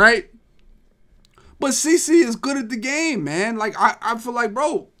 Right? But CC is good at the game, man. Like, I feel like,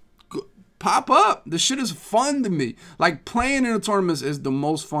 bro, pop up. This shit is fun to me. Like, playing in the tournaments is the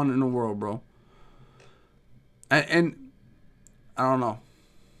most fun in the world, bro. And I don't know.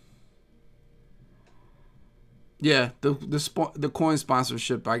 Yeah, the coin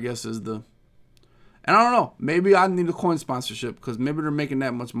sponsorship, I guess, is the. And I don't know. Maybe I need a coin sponsorship because maybe they're making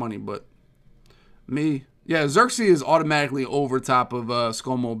that much money. But me, yeah, Zirksee is automatically over top of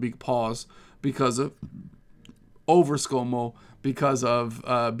Scomo because of over Scomo because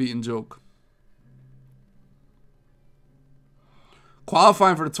of beating joke.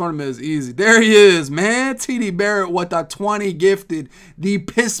 Qualifying for the tournament is easy. There he is, man. TD Barrett with a 20 gifted. The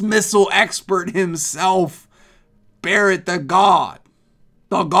piss missile expert himself. Barrett the God.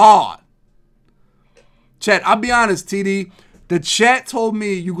 The God. Chat, I'll be honest, TD. The chat told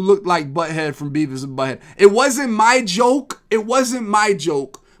me you looked like Butthead from Beavis and Butthead. It wasn't my joke. It wasn't my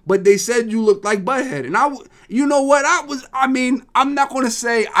joke. But they said you looked like Butthead. And you know what? I'm not going to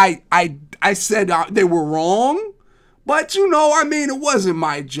say I said they were wrong. But, it wasn't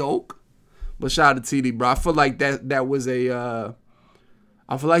my joke. But shout out to TD, bro. I feel like that was a,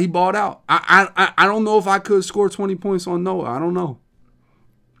 I feel like he balled out. I don't know if I could score 20 points on Noah. I don't know.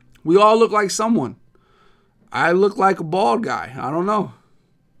 We all look like someone. I look like a bald guy. I don't know.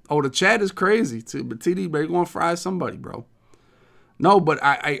 Oh, the chat is crazy, too. But TD, bro, you're going to fry somebody, bro. No, but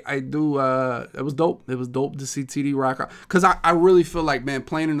I do, it was dope. It was dope to see TD rock out. Because I really feel like, man,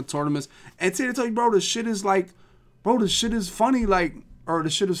 playing in the tournaments. And TD tell you, bro, this shit is like, bro, this shit is funny, or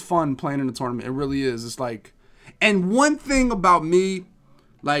this shit is fun playing in the tournament. It really is. It's like, and one thing about me,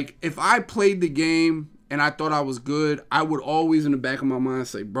 like, if I played the game and I thought I was good, I would always in the back of my mind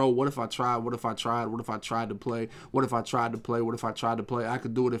say, bro, what if I tried? What if I tried? What if I tried to play? What if I tried to play? What if I tried to play? I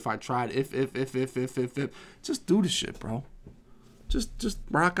could do it if I tried. If. Just do the shit, bro. Just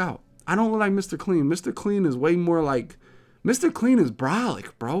rock out. I don't look like Mr. Clean. Mr. Clean is way more like, Mr. Clean is brolic,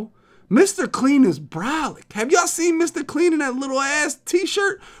 bro. Mr. Clean is brolic. Have y'all seen Mr. Clean in that little ass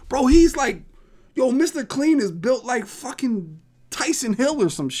t-shirt? Bro, he's like, yo, Mr. Clean is built like fucking Tyson Hill or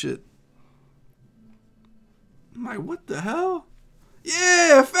some shit. I'm like, what the hell?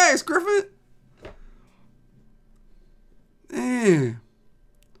 Yeah, facts, Griffin. Man.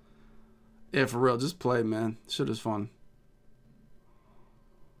 Yeah, for real, just play, man. Shit is fun.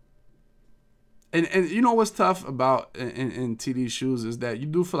 And you know what's tough about in TD's shoes is that you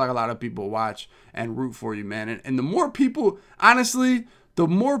do feel like a lot of people watch and root for you, man. And the more people, honestly, the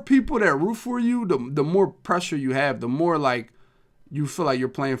more people that root for you, the more pressure you have, the more like you feel like you're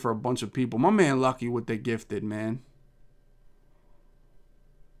playing for a bunch of people. My man Lucky with the gifted, man.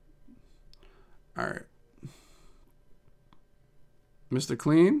 All right. Mr.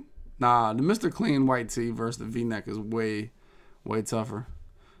 Clean? Nah, the Mr. Clean white tee versus the V-neck is way, way tougher.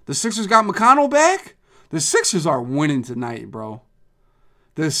 The Sixers got McConnell back? The Sixers are winning tonight, bro.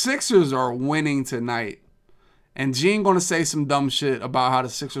 The Sixers are winning tonight. And Gene gonna say some dumb shit about how the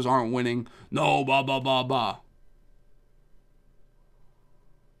Sixers aren't winning. No, blah, blah, blah, blah.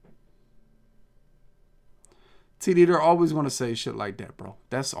 TD, they're always gonna say shit like that, bro.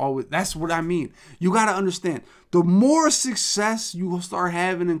 That's what I mean. You gotta understand. The more success you will start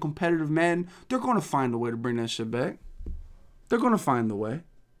having in competitive Madden, they're gonna find a way to bring that shit back. They're gonna find the way.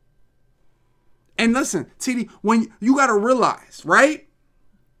 And listen, TD, when you got to realize, right?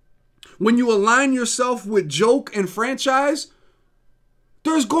 When you align yourself with joke and franchise,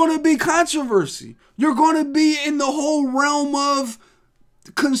 there's going to be controversy. You're going to be in the whole realm of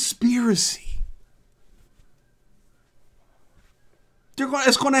conspiracy.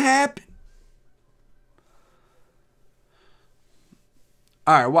 It's going to happen.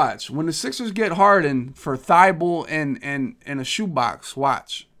 All right, watch. When the Sixers get Harden for Thibault and a shoebox,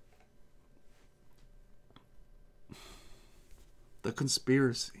 watch. The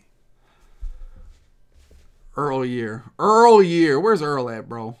conspiracy. Earl Year. Where's Earl at,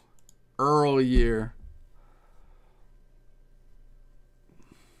 bro? Earl Year.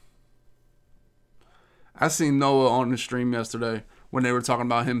 I seen Noah on the stream yesterday when they were talking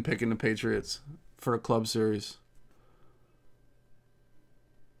about him picking the Patriots for a club series.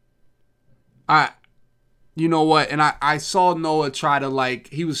 You know what? And I saw Noah try to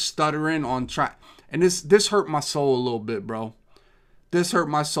he was stuttering on and this hurt my soul a little bit, bro. This hurt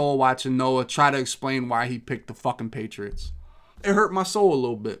my soul watching Noah try to explain why he picked the fucking Patriots. It hurt my soul a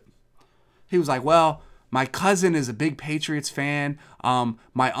little bit. He was like, well, my cousin is a big Patriots fan.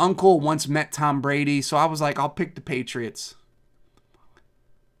 My uncle once met Tom Brady, so I was like, I'll pick the Patriots.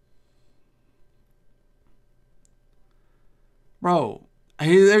 Bro,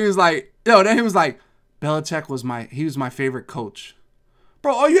 he was like, then he was like, Belichick was my favorite coach.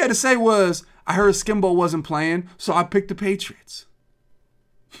 Bro, all you had to say was, I heard Skimbo wasn't playing, so I picked the Patriots.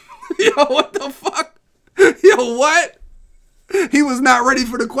 Yo, what the fuck? Yo, what? He was not ready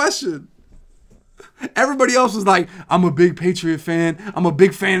for the question. Everybody else was like, I'm a big Patriot fan. I'm a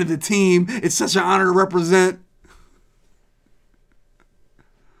big fan of the team. It's such an honor to represent.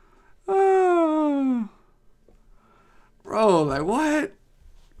 Bro, like, what?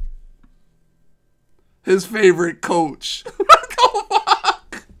 His favorite coach. What the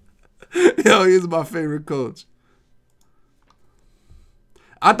fuck? Yo, he's my favorite coach.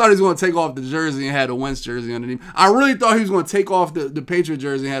 I thought he was going to take off the jersey and had a Wentz jersey underneath. I really thought he was going to take off the Patriot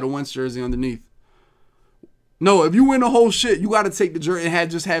jersey and had a Wentz jersey underneath. No, if you win the whole shit, you got to take the jersey and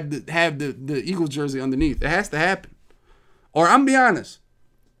have the Eagles jersey underneath. It has to happen. Or I'm be honest.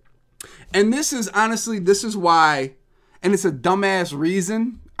 And this is honestly, this is why, and it's a dumbass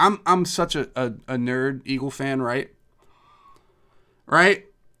reason. I'm such a nerd Eagle fan, right? Right?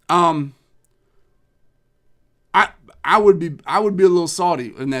 I would be a little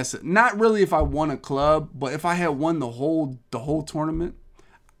salty in that sense. Not really if I won a club, but if I had won the whole tournament,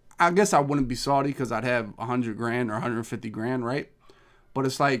 I guess I wouldn't be salty because I'd have 100 grand or 150 grand, right? But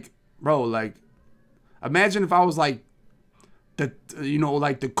it's like, bro, like, imagine if I was like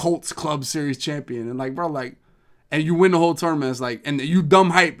the Colts Club Series champion, and like, bro, like, and you win the whole tournament. It's like, and you dumb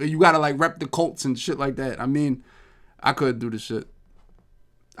hype, and you gotta like rep the Colts and shit like that. I mean, I couldn't do this shit.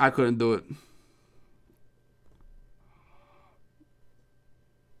 I couldn't do it.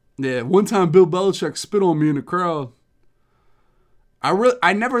 Yeah, one time Bill Belichick spit on me in the crowd.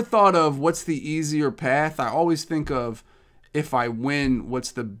 I never thought of what's the easier path. I always think of if I win,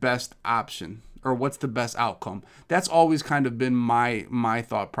 what's the best option or what's the best outcome. That's always kind of been my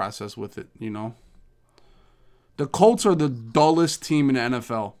thought process with it, you know. The Colts are the dullest team in the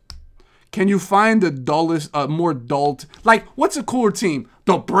NFL. Can you find the dullest, more dull? Like, what's a cooler team?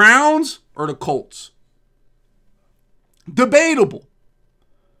 The Browns or the Colts? Debatable.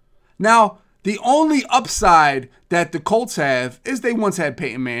 Now, the only upside that the Colts have is they once had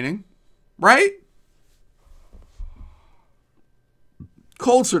Peyton Manning, right?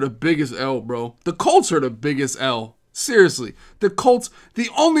 Colts are the biggest L, bro. The Colts are the biggest L. Seriously. The Colts, the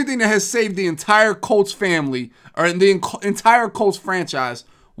only thing that has saved the entire Colts family, or the entire Colts franchise,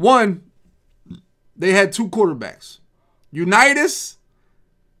 one, they had two quarterbacks. Unitas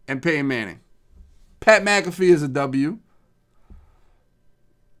and Peyton Manning. Pat McAfee is a W.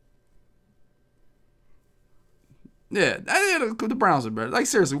 Yeah, the Browns are better. Like,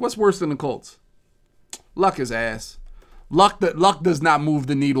 seriously, what's worse than the Colts? Luck is ass. Luck does not move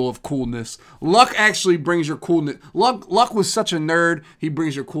the needle of coolness. Luck actually brings your coolness. Luck was such a nerd, he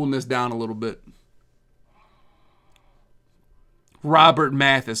brings your coolness down a little bit. Robert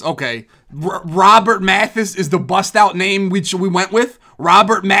Mathis. Okay. Robert Mathis is the bust-out name we went with?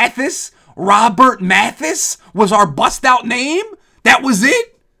 Robert Mathis? Robert Mathis was our bust-out name? That was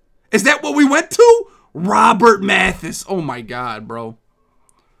it? Is that what we went to? Robert Mathis. Oh my God, bro.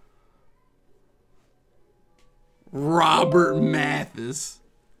 Robert Mathis.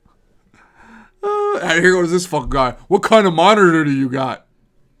 And here goes this fucking guy. What kind of monitor do you got?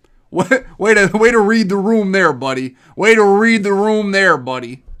 What? Way to read the room there, buddy. Way to read the room there,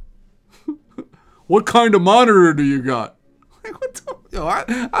 buddy. What kind of monitor do you got? Yo,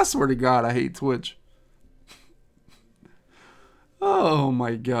 I swear to God, I hate Twitch. Oh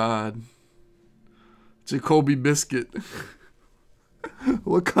my God. Jacoby Biscuit.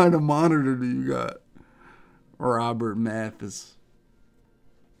 What kind of monitor do you got? Robert Mathis.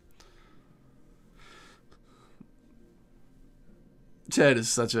 Chad is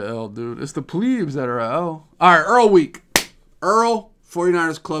such a L, dude. It's the plebes that are a L. All right, Earl week. Earl,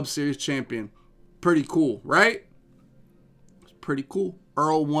 49ers Club Series champion. Pretty cool, right? It's pretty cool.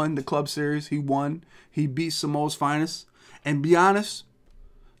 Earl won the Club Series. He won. He beat Samoa's finest. And be honest,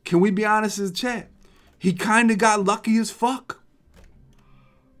 can we be honest as Chad? He kind of got lucky as fuck.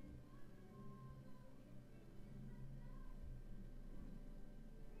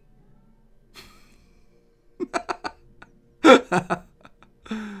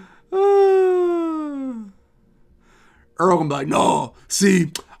 Earl gonna be like, no,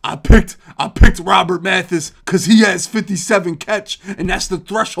 see, I picked Robert Mathis because he has 57 catch, and that's the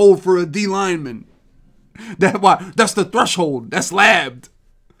threshold for a D lineman. That's the threshold. That's labbed.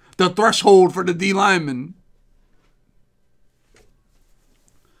 The threshold for the D lineman.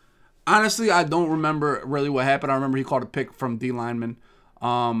 Honestly, I don't remember really what happened. I remember he called a pick from D lineman.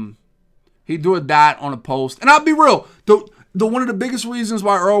 He threw a dot on a post, and I'll be real. The one of the biggest reasons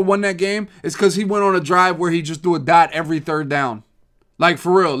why Earl won that game is because he went on a drive where he just threw a dot every third down. Like,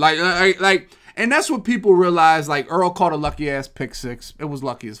 for real. Like, and that's what people realize. Like, Earl caught a lucky ass pick six. It was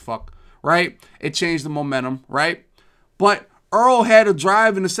lucky as fuck, right? It changed the momentum, right? But Earl had a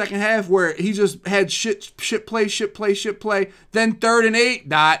drive in the second half where he just had shit play. Then 3rd and 8,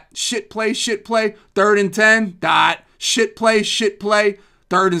 dot. Shit play. 3rd and 10, dot. Shit play.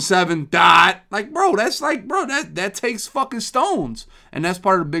 3rd and 7, dot. Like, bro, that's like, bro, that takes fucking stones. And that's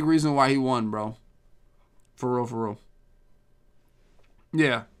part of the big reason why he won, bro. For real.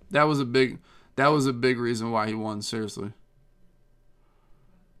 Yeah, that was a big reason why he won, seriously.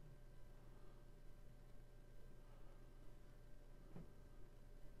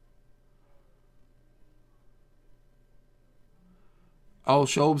 Oh,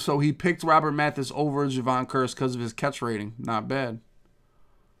 Shob, so he picked Robert Mathis over Javon Curse because of his catch rating. Not bad.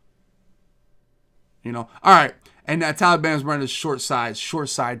 You know? All right. And that Taliban's running short side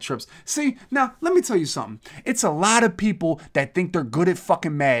trips. See, now, let me tell you something. It's a lot of people that think they're good at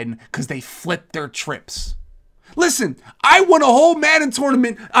fucking Madden because they flip their trips. Listen, I won a whole Madden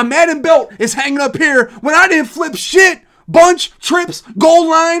tournament. A Madden belt is hanging up here when I didn't flip shit. Bunch, trips, goal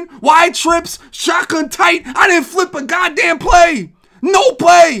line, wide trips, shotgun tight. I didn't flip a goddamn play. No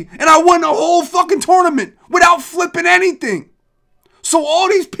play. And I won a whole fucking tournament without flipping anything. So all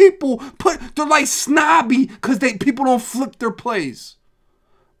these people they're like snobby because people don't flip their plays.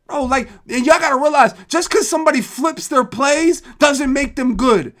 Bro, like, y'all gotta realize, just because somebody flips their plays doesn't make them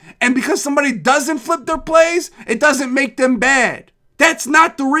good. And because somebody doesn't flip their plays, it doesn't make them bad. That's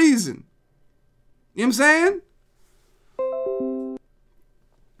not the reason. You know what I'm saying?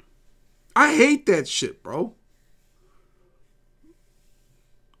 I hate that shit, bro.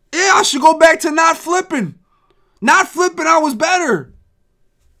 Yeah, I should go back to not flipping. Not flipping, I was better.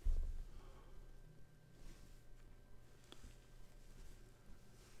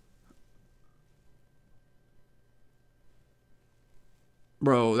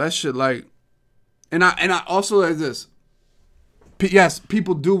 Bro, that shit like, and I also like this. Yes,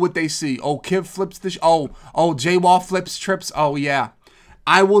 people do what they see. Oh, Kiv flips this. Oh, J-Wall flips trips. Oh yeah,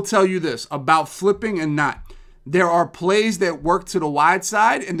 I will tell you this about flipping and not. There are plays that work to the wide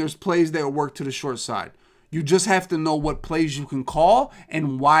side, and there's plays that work to the short side. You just have to know what plays you can call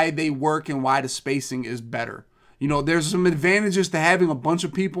and why they work and why the spacing is better. You know, there's some advantages to having a bunch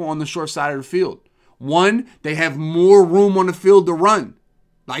of people on the short side of the field. One, they have more room on the field to run.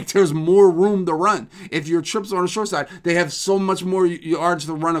 Like, there's more room to run. If your trips are on the short side, they have so much more yards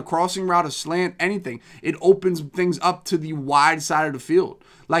to run a crossing route, a slant, anything. It opens things up to the wide side of the field.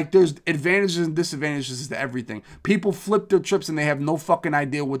 Like, there's advantages and disadvantages to everything. People flip their trips and they have no fucking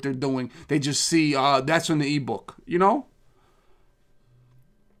idea what they're doing. They just see, that's in the EBook, you know?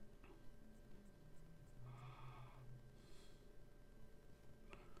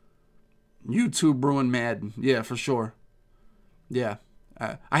 YouTube ruined Madden. Yeah, for sure. Yeah.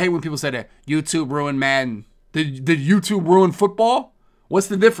 I hate when people say that. YouTube ruined Madden. Did YouTube ruin football? What's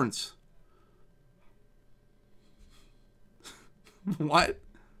the difference? What?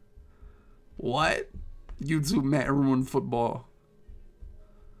 What? YouTube ruined football.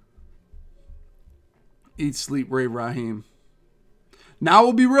 Eat, sleep, Ray Raheem. Now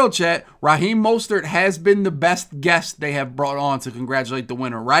we'll be real, chat. Raheem Mostert has been the best guest they have brought on to congratulate the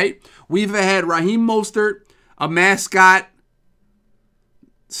winner, right? We've had Raheem Mostert, a mascot,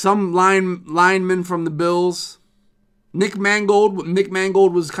 some lineman from the Bills. Nick Mangold. Nick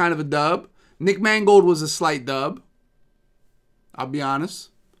Mangold was kind of a dub. Nick Mangold was a slight dub. I'll be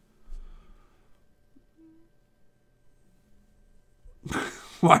honest.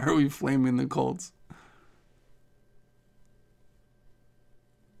 Why are we flaming the Colts?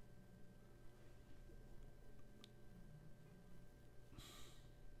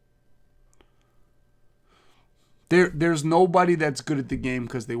 There's nobody that's good at the game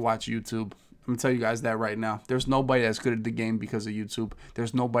because they watch YouTube. I'm going to tell you guys that right now. There's nobody that's good at the game because of YouTube.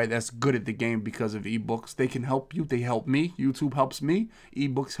 There's nobody that's good at the game because of ebooks. They can help you. They help me. YouTube helps me.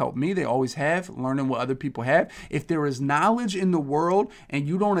 Ebooks help me. They always have. Learning what other people have. If there is knowledge in the world and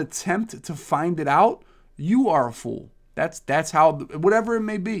you don't attempt to find it out, you are a fool. That's how, whatever it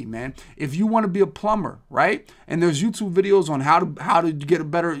may be, man. If you want to be a plumber, right? And there's YouTube videos on how to get a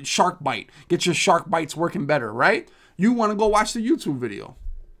better shark bite, get your shark bites working better, right? You want to go watch the YouTube video,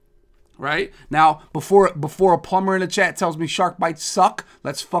 right? Now, before a plumber in the chat tells me shark bites suck,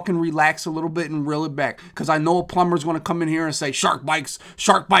 let's fucking relax a little bit and reel it back, because I know a plumber's going to come in here and say shark bites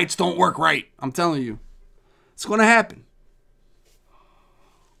don't work right. I'm telling you, it's going to happen.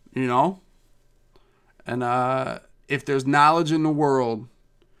 You know, and if there's knowledge in the world,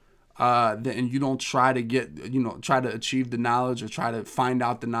 then you don't try to try to achieve the knowledge or try to find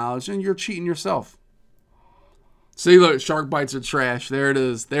out the knowledge, and you're cheating yourself. See, look, shark bites are trash. There it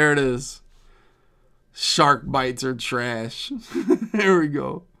is. There it is. Shark bites are trash. Here we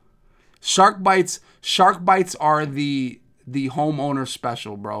go. Shark bites are the homeowner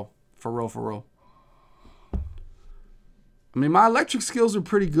special, bro. For real, for real. I mean, my electric skills are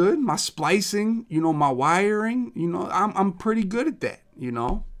pretty good. My splicing, my wiring, I'm pretty good at that,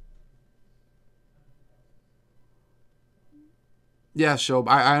 Yeah, Shob,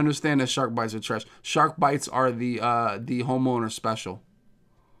 I understand that shark bites are trash. Shark bites are the homeowner special.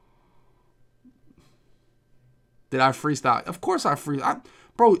 Did I freestyle? Of course I freestyle.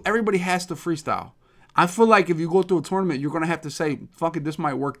 Bro, everybody has to freestyle. I feel like if you go through a tournament, you're going to have to say, fuck it, this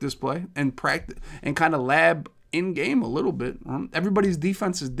might work this play, and practice and kind of lab in-game a little bit. Everybody's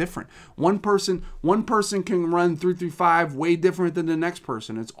defense is different. One person can run 3-3-5 way different than the next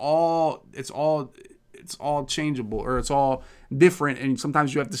person. It's all changeable, or it's all different, and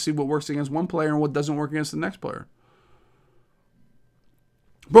sometimes you have to see what works against one player and what doesn't work against the next player.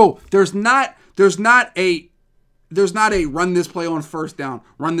 Bro, there's not a run this play on first down,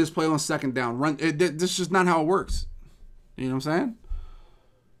 run this play on second down. This is just not how it works. You know what I'm saying?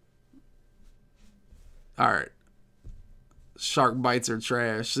 All right. Shark bites are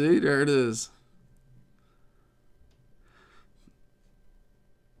trash. See, there it is.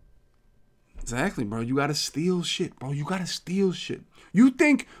 Exactly, bro. You got to steal shit, bro. You got to steal shit. Do you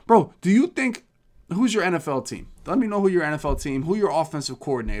think, who's your NFL team? Let me know who your NFL team, who your offensive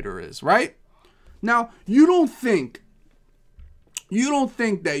coordinator is, right? Now, you don't think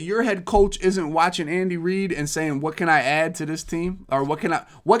that your head coach isn't watching Andy Reid and saying, what can I add to this team? Or what can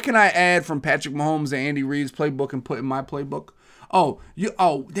I add from Patrick Mahomes and Andy Reid's playbook and put in my playbook? Oh,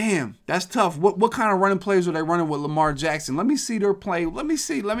 damn, that's tough. What kind of running plays are they running with Lamar Jackson? Let me see their play. Let me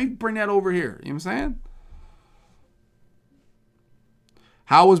bring that over here. You know what I'm saying?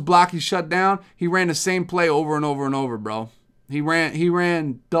 How was Blocky shut down? He ran the same play over and over and over, bro. He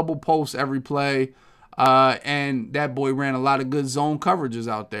ran double post every play, and that boy ran a lot of good zone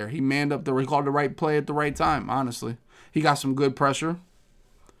coverages out there. He manned up he called the right play at the right time, honestly. He got some good pressure.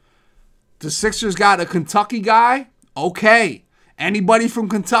 The Sixers got a Kentucky guy? Okay. Anybody from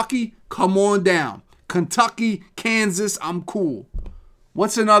Kentucky, come on down. Kentucky, Kansas, I'm cool.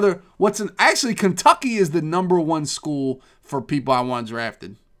 Actually, Kentucky is the #1 school for people I want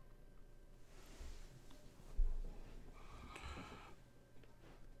drafted.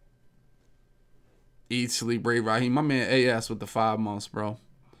 Eat, sleep, brave, Raheem. My man AS with the 5 months, bro.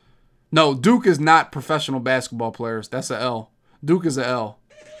 No, Duke is not professional basketball players. That's a L. Duke is a L.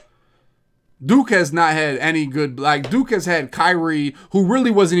 Duke has not had any good... Duke has had Kyrie, who really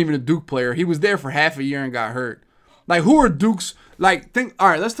wasn't even a Duke player. He was there for half a year and got hurt. Who are Duke's... all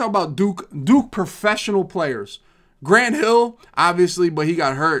right, let's talk about Duke professional players. Grant Hill, obviously, but he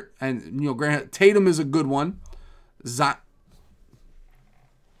got hurt. And, Tatum is a good one.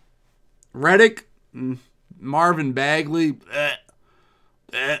 Redick, Marvin Bagley.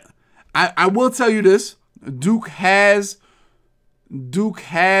 I will tell you this. Duke has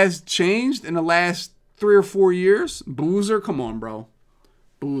changed in the last 3 or 4 years. Boozer, come on, bro.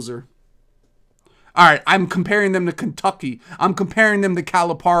 Boozer. All right, I'm comparing them to Kentucky. I'm comparing them to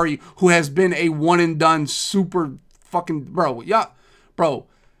Calipari, who has been a one-and-done super fucking... Bro, y'all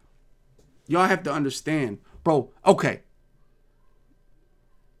have to understand. Bro, okay.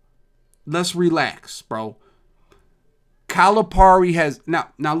 Let's relax, bro. Calipari has...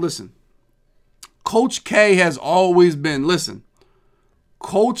 Now listen. Coach K has always been... Listen.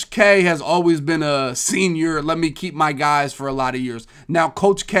 Coach K has always been a senior. Let me keep my guys for a lot of years. Now,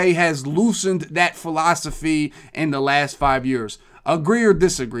 Coach K has loosened that philosophy in the last 5 years. Agree or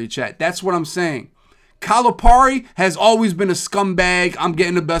disagree, chat? That's what I'm saying. Calipari has always been a scumbag. I'm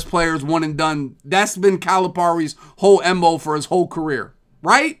getting the best players, one and done. That's been Calipari's whole MO for his whole career,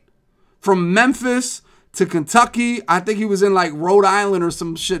 right? From Memphis to Kentucky. I think he was in Rhode Island or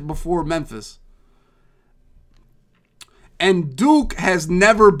some shit before Memphis. And Duke has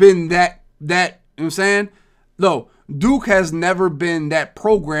never been that, you know what I'm saying? No, Duke has never been that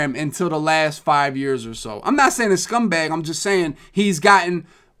program until the last 5 years or so. I'm not saying a scumbag. I'm just saying he's gotten...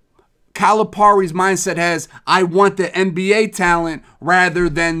 Calipari's mindset has, I want the NBA talent rather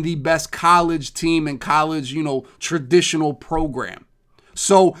than the best college team and college, traditional program.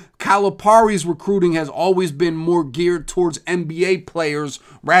 So Calipari's recruiting has always been more geared towards NBA players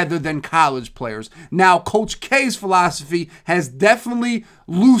rather than college players. Now, Coach K's philosophy has definitely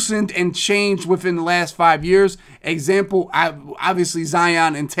loosened and changed within the last 5 years. Example, obviously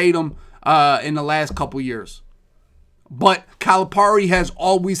Zion and Tatum in the last couple years. But Calipari has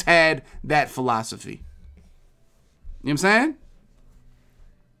always had that philosophy. You know what I'm saying?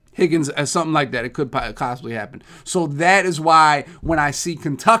 Higgins, something like that. It could possibly happen. So that is why when I see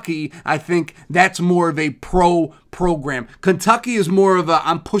Kentucky, I think that's more of a pro program. Kentucky is more of a,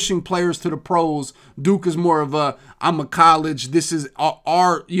 I'm pushing players to the pros. Duke is more of a, I'm a college. This is our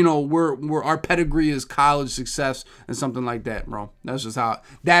our pedigree is college success and something like that, bro. That's just how,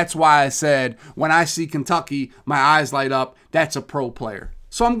 that's why I said when I see Kentucky, my eyes light up. That's a pro player.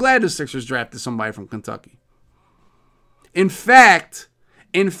 So I'm glad the Sixers drafted somebody from Kentucky. In fact,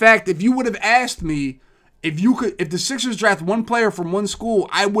 if you would have asked me if the Sixers draft one player from one school,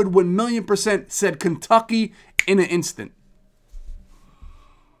 I would 1,000,000% said Kentucky in an instant.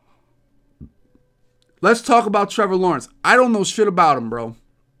 Let's talk about Trevor Lawrence. I don't know shit about him, bro.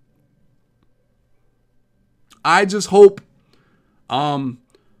 I just hope,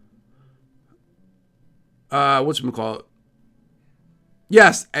 whatchamacallit?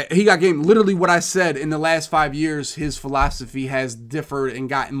 Yes, he got game. Literally what I said, in the last 5 years, his philosophy has differed and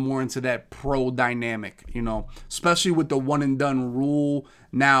gotten more into that pro dynamic, you know, especially with the one and done rule.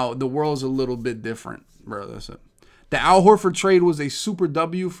 Now, the world's a little bit different, bro. That's it. The Al Horford trade was a super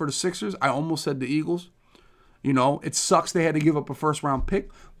W for the Sixers. I almost said the Eagles. You know, it sucks they had to give up a first-round pick,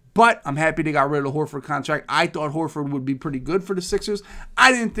 but I'm happy they got rid of the Horford contract. I thought Horford would be pretty good for the Sixers.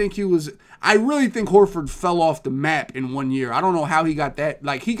 I didn't think he was. I really think Horford fell off the map in 1 year. I don't know how he got that.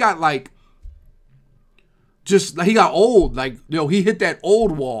 Like, he got like, he got old. Like, you know, he hit that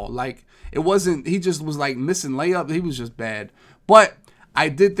old wall. Like, it wasn't, he just was like missing layup. He was just bad. But I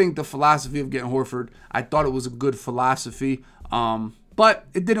did think the philosophy of getting Horford, I thought it was a good philosophy. But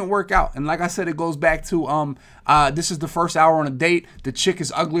it didn't work out. And like I said, it goes back to this is the first hour on a date. The chick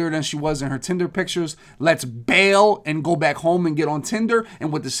is uglier than she was in her Tinder pictures. Let's bail and go back home and get on Tinder.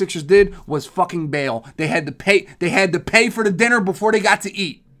 And what the Sixers did was fucking bail. They had to pay for the dinner before they got to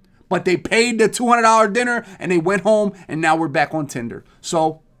eat. But they paid the $200 dinner and they went home, and now we're back on Tinder.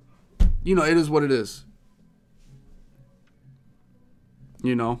 So, you know, it is what it is.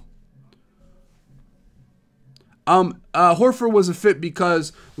 You know. Horford was a fit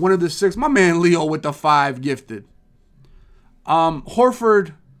because one of the six, my man Leo with the 5 gifted.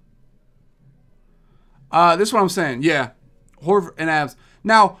 Horford, this is what I'm saying. Yeah, Horford and Abs.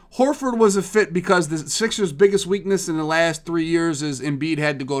 Now, Horford was a fit because the Sixers' biggest weakness in the last 3 years is Embiid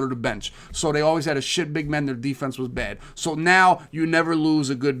had to go to the bench. So they always had a shit big man. Their defense was bad. So now you never lose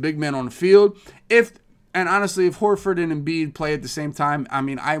a good big man on the field. And honestly, if Horford and Embiid play at the same time, I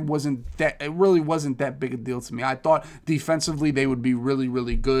mean, it really wasn't that big a deal to me. I thought defensively they would be really,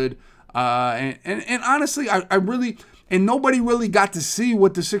 really good. And honestly, I really, and nobody really got to see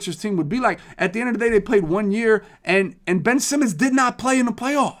what the Sixers team would be like. At the end of the day, they played 1 year, and Ben Simmons did not play in the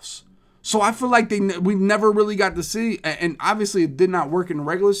playoffs. So I feel like we never really got to see, and obviously it did not work in the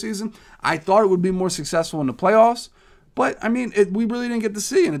regular season. I thought it would be more successful in the playoffs. But, I mean, we really didn't get to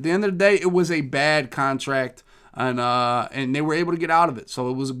see. And at the end of the day, it was a bad contract. And they were able to get out of it. So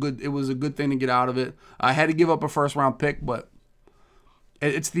it was a good thing to get out of it. I had to give up a first-round pick, but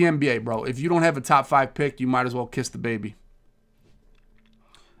it's the NBA, bro. If you don't have a top 5 pick, you might as well kiss the baby.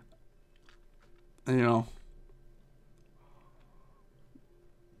 You know.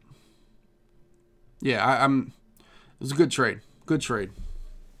 Yeah, it was a good trade. Good trade.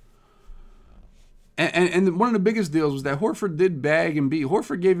 And one of the biggest deals was that Horford did bag Embiid.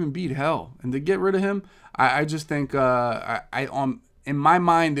 Horford gave Embiid hell, and to get rid of him, I just think in my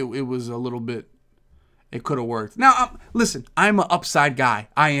mind it was a little bit. It could have worked. Now, listen, I'm an upside guy.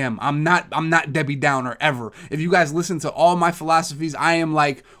 I am. I'm not Debbie Downer ever. If you guys listen to all my philosophies, I am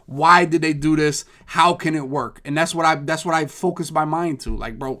like, why did they do this? How can it work? And that's what I focus my mind to.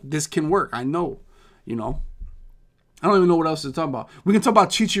 Like, bro, this can work. I know, you know. I don't even know what else to talk about. We can talk about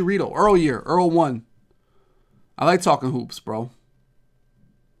Chicharito, Earl 1. I like talking hoops, bro.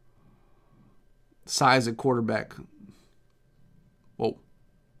 Size at quarterback. Whoa.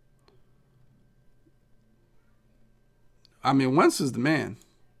 I mean, Wentz is the man.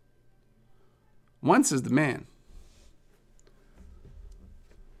 Wentz is the man.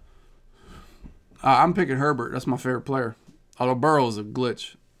 I'm picking Herbert. That's my favorite player. Although Burrow is a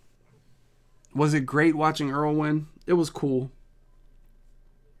glitch. Was it great watching Earl win? It was cool.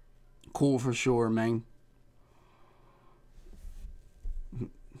 Cool for sure, man.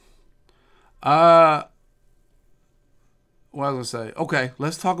 What was I gonna say? Okay,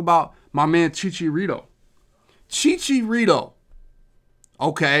 let's talk about my man Chicharito. Chicharito.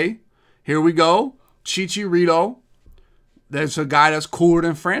 Okay, here we go. Chicharito. There's a guy that's cooler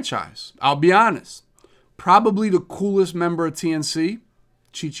than franchise. I'll be honest. Probably the coolest member of TNC,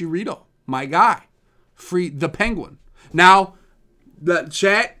 Chicharito. My guy. Free the Penguin. Now, the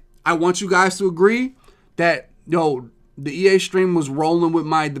chat, I want you guys to agree that, yo, the EA stream was rolling with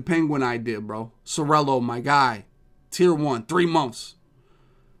the Penguin idea, bro. Sorello, my guy. Tier 1, 3 months.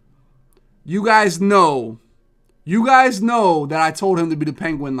 You guys know that I told him to be the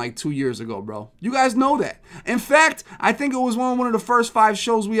Penguin like 2 years ago, bro. You guys know that. In fact, I think it was one of the first 5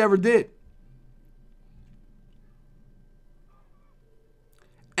 shows we ever did.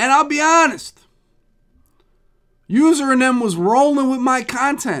 And I'll be honest. User and them was rolling with my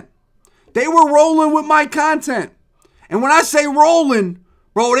content. They were rolling with my content. And when I say rolling,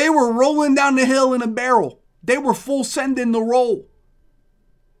 Bro, they were rolling down the hill in a barrel. They were full sending the roll.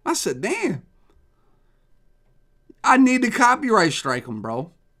 I said, damn. I need to copyright strike them,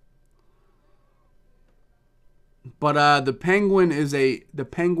 bro. But the Penguin is a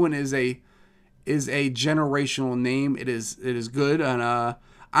generational name. It is good. And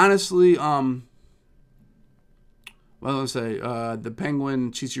honestly, well, let's say the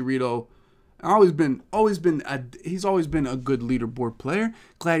Penguin, Chicharito, he's always been a good leaderboard player.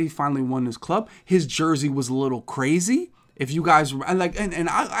 Glad he finally won his club. His jersey was a little crazy. If you guys like,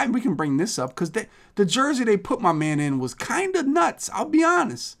 and we can bring this up because the jersey they put my man in was kind of nuts. I'll be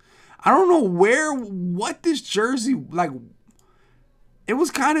honest. I don't know what this jersey, like, it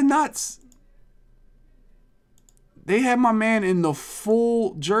was kind of nuts. They had my man in the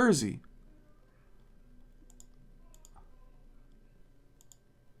full jersey.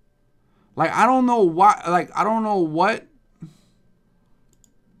 Like, I don't know why, like, I don't know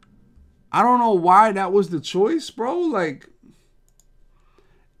why that was the choice, bro. Like,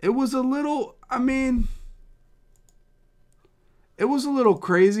 it was a little, it was a little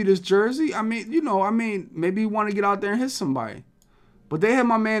crazy, this jersey. Maybe you want to get out there and hit somebody. But they had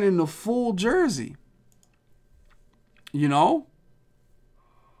my man in the full jersey. You know?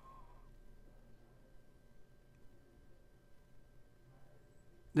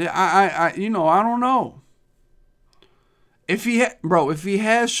 Yeah, I don't know. If he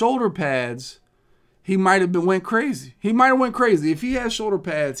has shoulder pads, he might have went crazy. If he has shoulder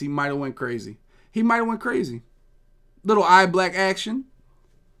pads, he might have went crazy. Little eye black action.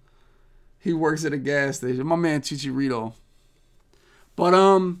 He works at a gas station. My man Chicharito. But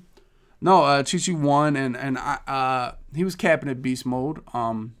no, Chichi won and he was capping at beast mode.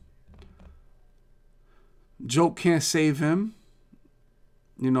 Joke can't save him.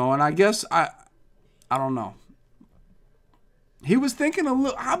 And I guess I don't know. He was thinking a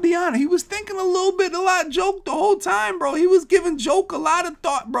little, I'll be honest, he was thinking a lot Joke the whole time, bro. He was giving Joke a lot of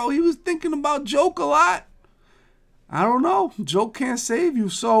thought, bro. He was thinking about Joke a lot. I don't know. Joke can't save you.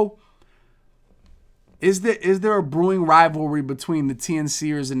 So, is there a brewing rivalry between the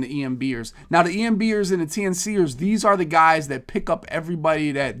TNCers and the EMBers? Now, the EMBers and the TNCers, these are the guys that pick up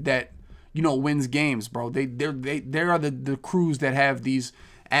everybody that wins games, bro. They are the crews that have these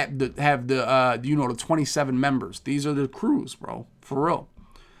the 27 members. These are the crews, bro, for real.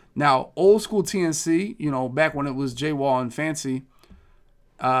 Now, old school TNC, back when it was J-Wall and Fancy.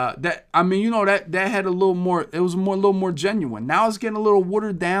 That had a little more. It was a little more genuine. Now it's getting a little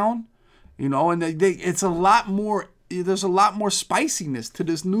watered down, and it's a lot more. There's a lot more spiciness to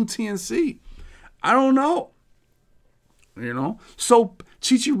this new TNC. I don't know, So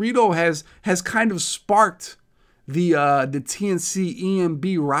Chicharito has kind of sparked the TNC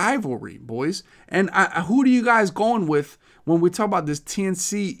EMB rivalry, boys. And who do you guys going with when we talk about this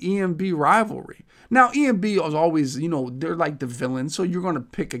TNC EMB rivalry? Now, EMB is always, they're like the villains, so you're going to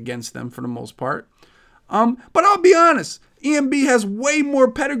pick against them for the most part. But I'll be honest, EMB has way more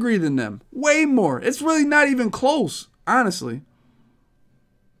pedigree than them. Way more. It's really not even close, honestly.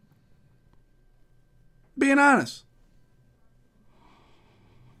 Being honest.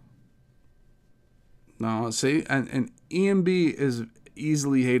 No, see, and EMB is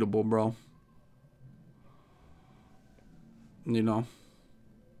easily hateable, bro.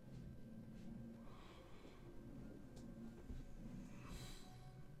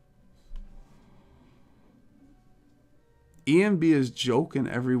 EMB is Joke and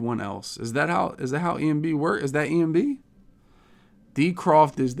everyone else. Is that how EMB works? Is that EMB? D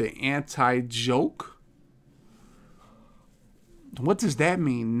Croft is the anti-Joke. What does that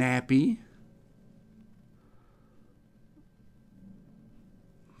mean, Nappy?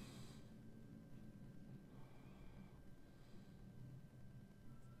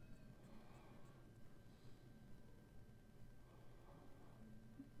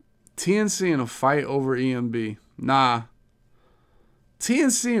 TNC in a fight over EMB. Nah.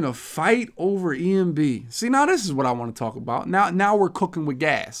 TNC in a fight over EMB. See, now this is what I want to talk about. Now we're cooking with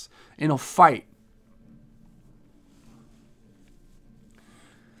gas. In a fight.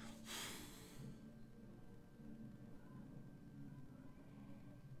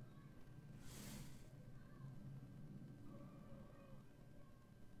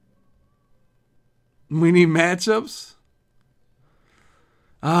 We need matchups.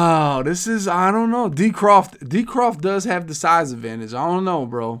 Oh, this is, I don't know. D Croft does have the size advantage. I don't know,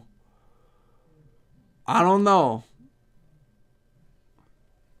 bro. I don't know.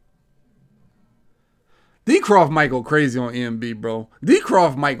 D Croft might go crazy on EMB, bro. D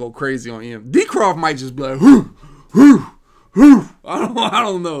Croft might go crazy on EMB. D Croft might just be like, whoo, whoo, whoo. I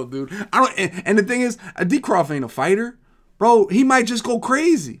don't know, dude. And the thing is, D Croft ain't a fighter, Bro, he might just go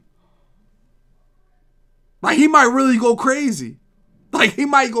crazy. Like, he might really go crazy. Like, he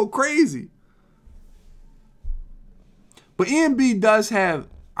might go crazy. But EMB does have,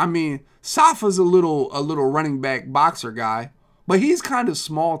 I mean, Safa's a little running back boxer guy. But he's kind of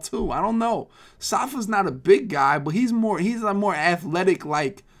small too. I don't know. Safa's not a big guy, but he's a more athletic,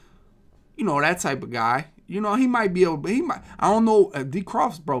 like, you know, that type of guy. You know, he might be able, but he might, I don't know, D.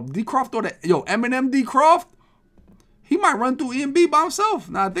 Croft, bro. D. Croft or that, yo, Eminem D. Croft, he might run through EMB by himself.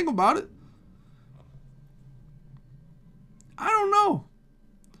 Now I think about it. I don't know.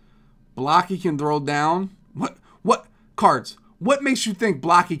 Blocky can throw down. What cards? What makes you think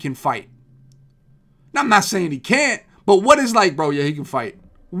Blocky can fight? Now, I'm not saying he can't, but what is like, bro, yeah, he can fight.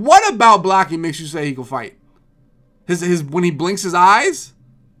 What about Blocky makes you say he can fight? His when he blinks his eyes?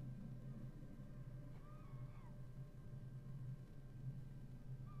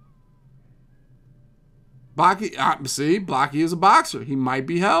 Blocky, see, Blocky is a boxer. He might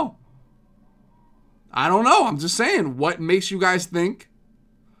be hell. I don't know. I'm just saying, what makes you guys think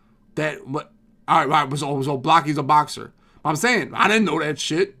that, what, all right, so Blocky's a boxer. I'm saying, I didn't know that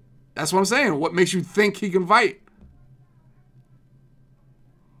shit. That's what I'm saying. What makes you think he can fight?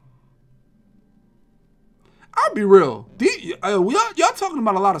 I'll be real. Y'all talking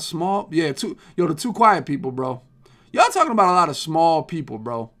about a lot of small, the two quiet people, bro. Y'all talking about a lot of small people,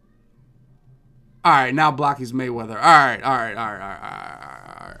 bro. All right, now Blocky's Mayweather. All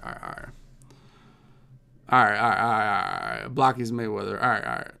right. Blocky's Mayweather. All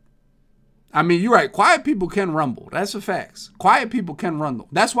right. I mean, you're right. Quiet people can rumble. That's a fact. Quiet people can rumble.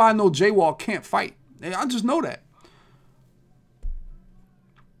 That's why I know J-Wall can't fight. I just know that.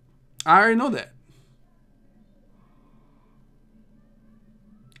 I already know that.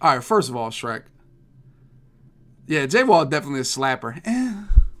 All right, first of all, Shrek. Yeah, J-Wall definitely a slapper.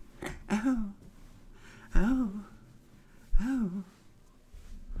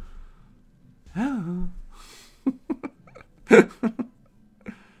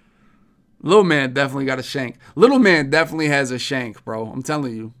 Little man definitely got a shank. Little man definitely has a shank, bro. I'm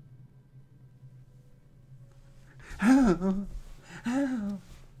telling you.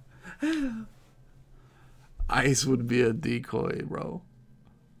 Ice would be a decoy, bro.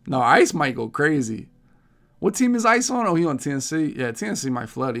 No, Ice might go crazy. What team is Ice on? Oh, he on TNC. Yeah, TNC might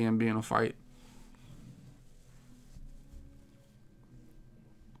flood EMB in a fight.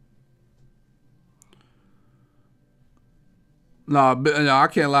 No, I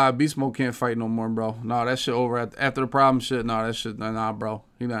can't lie. Beast Mode can't fight no more, bro. No, that shit over after the problem shit. No, that shit, nah, bro.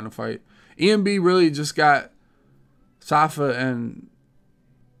 He not in a fight. EMB really just got Safa and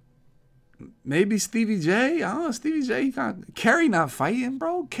maybe Stevie J. I don't know. Stevie J. He Kerry not fighting,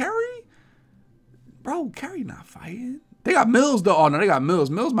 bro. Kerry not fighting. They got Mills though. Oh no, they got Mills.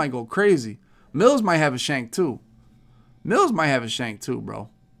 Mills might go crazy. Mills might have a shank too. Bro.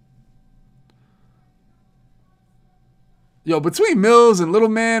 Yo, between Mills and Little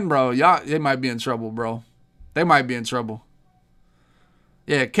Man, bro, they might be in trouble, bro. They might be in trouble.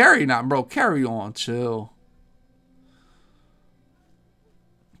 Yeah, Carry not, bro. Carry on, chill.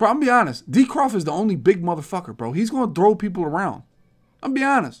 Bro, I'm be honest. D. Croft is the only big motherfucker, bro. He's gonna throw people around. I'm be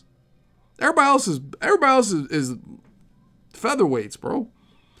honest. Everybody else is featherweights, bro.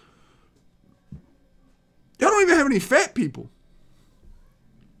 Y'all don't even have any fat people.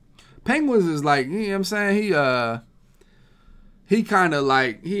 Penguins is like, you know what I'm saying? He kind of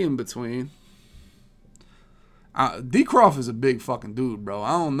like, he in between. D. Croft is a big fucking dude, bro.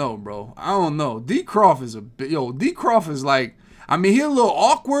 I don't know, bro. I don't know. D. Croft is D. Croft is like, I mean, he a little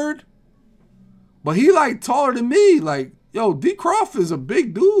awkward, but he like taller than me. Like, yo, D. Croft is a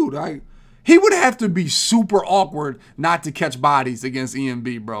big dude. Like, he would have to be super awkward not to catch bodies against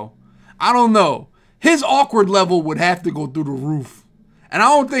EMB, bro. I don't know. His awkward level would have to go through the roof. And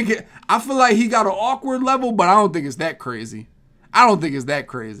I feel like he got an awkward level, but I don't think it's that crazy.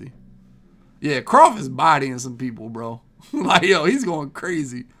 Yeah, Croft is bodying some people, bro. Like, yo, he's going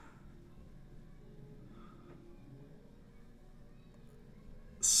crazy.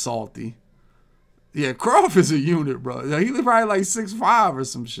 Salty. Yeah, Croft is a unit, bro. He probably like 6'5" or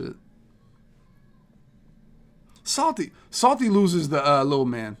some shit. Salty loses the Little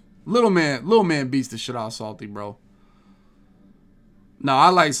Man. Little Man beats the shit out of Salty, bro. No, I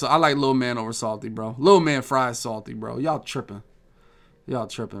like Little Man over Salty, bro. Little Man fries Salty, bro. Y'all tripping,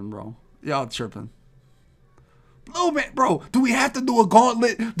 bro. Y'all tripping. Little Man, bro. Do we have to do a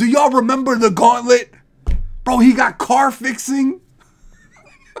gauntlet? Do y'all remember the gauntlet? Bro, he got car fixing.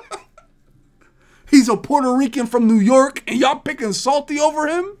 He's a Puerto Rican from New York, and y'all picking Salty over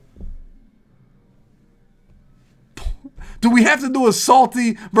him? Do we have to do a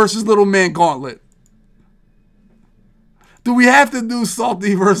Salty versus Little Man gauntlet? Do we have to do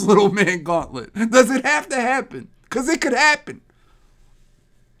Salty versus Little Man Gauntlet? Does it have to happen? Because it could happen.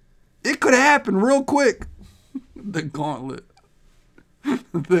 It could happen real quick. The Gauntlet.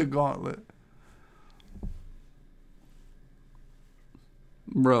 The Gauntlet.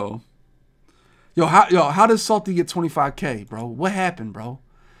 Bro. Yo, how does Salty get 25K, bro? What happened, bro?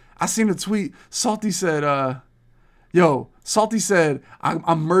 I seen a tweet. Salty said, Salty said,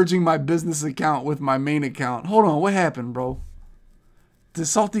 I'm merging my business account with my main account. Hold on, what happened, bro? Did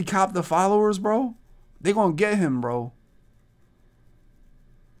Salty cop the followers, bro? They gonna get him, bro.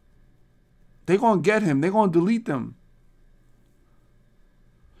 They gonna get him. They gonna delete them.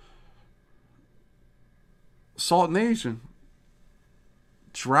 Salt Nation.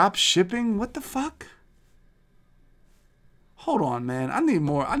 Drop shipping? What the fuck? Hold on, man. I need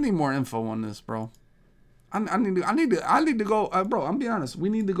more info on this, bro. I need to go, bro. I'm be honest. We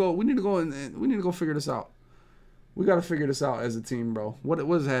need to go figure this out. We gotta figure this out as a team, bro. What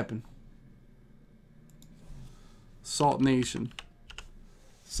has happened? Salt Nation.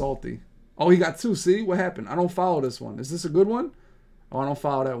 Salty. Oh, he got 2. See what happened? I don't follow this one. Is this a good one? Oh, I don't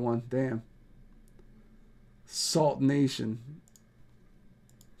follow that one. Damn. Salt Nation.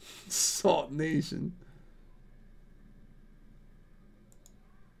 Salt Nation.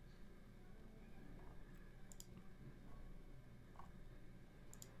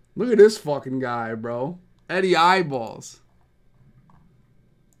 Look at this fucking guy, bro. Eddie Eyeballs.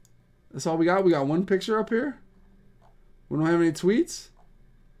 That's all we got? We got one picture up here? We don't have any tweets?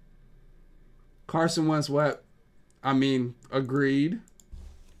 Carson Wentz wet. I mean, agreed.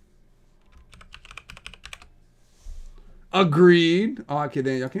 Agreed. Oh, okay,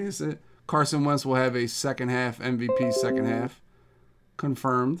 then y'all can't say it. Carson Wentz will have a second half MVP second half.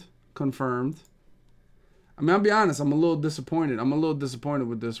 Confirmed. Confirmed. I mean, I'll be honest. I'm a little disappointed. I'm a little disappointed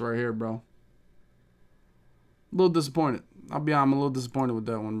with this right here, bro. A little disappointed. I'm a little disappointed with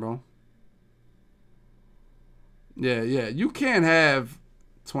that one, bro. Yeah. You can't have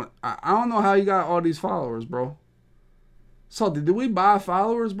 20. I don't know how you got all these followers, bro. So did we buy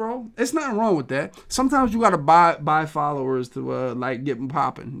followers, bro? It's nothing wrong with that. Sometimes you gotta buy followers to like get them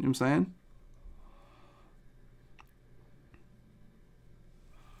popping. You know what I'm saying?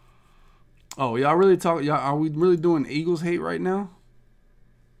 Oh, y'all really talk? Y'all, are we really doing Eagles hate right now?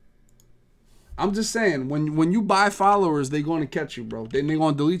 I'm just saying, when you buy followers, they're going to catch you, bro. Then they're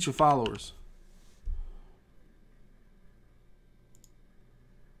going to delete your followers.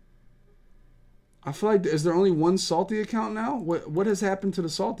 I feel like, is there only one Salty account now? What has happened to the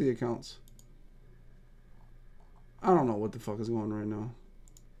Salty accounts? I don't know what the fuck is going on right now.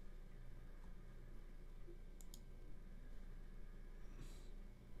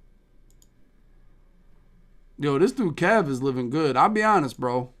 Yo, this dude Kev is living good. I'll be honest,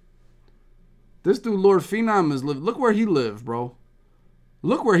 bro. This dude Lord Phenom is living. Look where he lived, bro.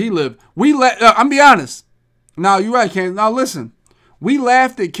 Look where he lived. I'm be honest. Now, you're right, Ken. Now, listen. We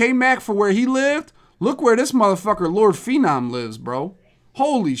laughed at K-Mac for where he lived. Look where this motherfucker Lord Phenom lives, bro.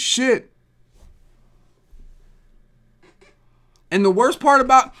 Holy shit. And the worst part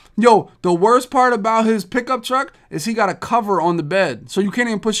about, his pickup truck is he got a cover on the bed. So you can't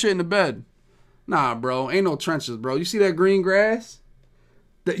even put shit in the bed. Nah, bro. Ain't no trenches, bro. You see that green grass?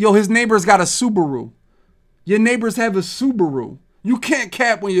 Yo, his neighbor's got a Subaru. Your neighbors have a Subaru. You can't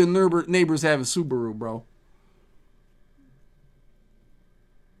cap when your neighbors have a Subaru, bro.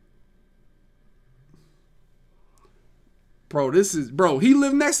 Bro, he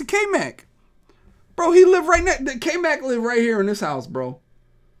lived next to K-Mac. Bro, he lived right next. K-Mac lived right here in this house, bro.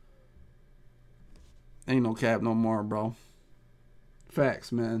 Ain't no cap no more, bro.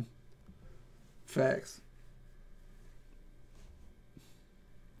 Facts, man. Facts.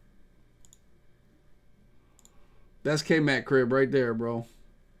 That's K-Mac crib right there, bro.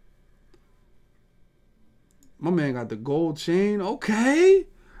 My man got the gold chain. Okay.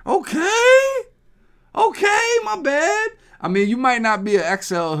 Okay, my bad. I mean, you might not be an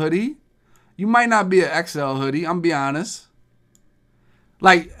XL hoodie. You might not be an XL hoodie. I'm be honest.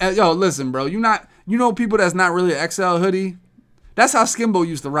 Like, yo, listen, bro. You know people that's not really an XL hoodie? That's how Skimbo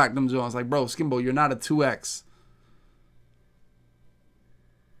used to rock them joints. Like, bro, Skimbo, you're not a 2X.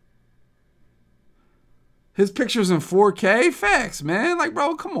 His picture's in 4K? Facts, man. Like,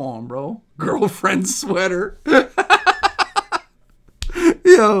 bro, come on, bro. Girlfriend sweater.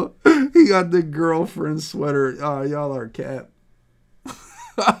 Yo, he got the girlfriend sweater. Oh, y'all are cap.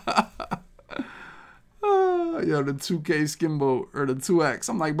 Yo, the 2K Skimbo, or the 2X.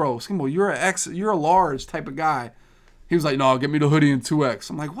 I'm like, bro, Skimbo, you're a large type of guy. He was like, no, get me the hoodie in 2X.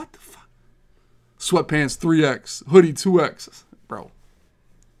 I'm like, what the fuck? Sweatpants 3X, hoodie 2X. Bro.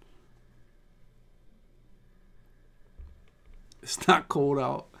 It's not cold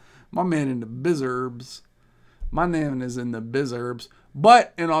out. My man in the bizerbs. My man is in the bizerbs.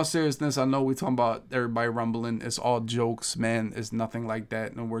 But in all seriousness, I know we talking about everybody rumbling. It's all jokes, man. It's nothing like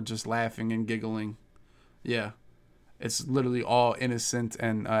that. And we're just laughing and giggling. Yeah. It's literally all innocent.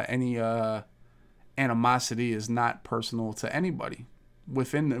 And any animosity is not personal to anybody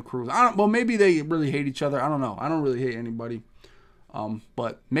within the crew. Well, maybe they really hate each other. I don't know. I don't really hate anybody.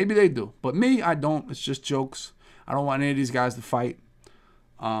 But maybe they do. But me, I don't. It's just jokes. I don't want any of these guys to fight.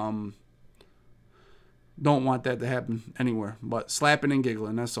 Don't want that to happen anywhere. But slapping and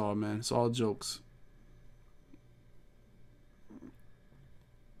giggling, that's all, man. It's all jokes.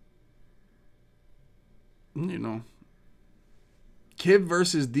 You know. Kiv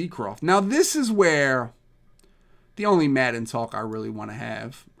versus D-Croft. Now, this is where the only Madden talk I really want to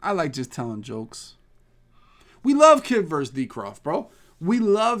have. I like just telling jokes. We love Kiv versus D-Croft, bro. We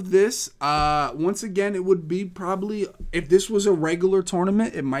love this. Once again, it would be probably, if this was a regular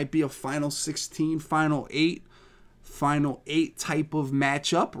tournament, it might be a Final 16, Final 8 type of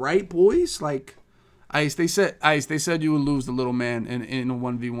matchup, right, boys? Like, Ice, they said you would lose the little man in a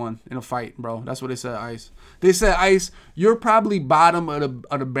 1v1, in a fight, bro. That's what they said, Ice. They said, Ice, you're probably bottom of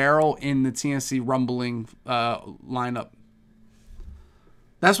the barrel in the TNC rumbling lineup.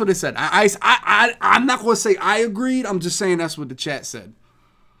 That's what it said. I'm not going to say I agreed. I'm just saying that's what the chat said.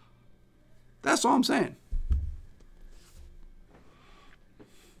 That's all I'm saying.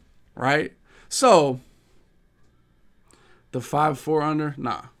 Right? So, the 5-4 under?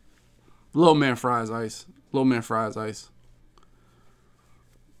 Nah. Little man fries, Ice. Little man fries, Ice.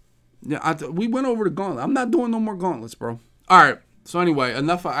 Yeah, we went over the gauntlet. I'm not doing no more gauntlets, bro. All right. So, anyway,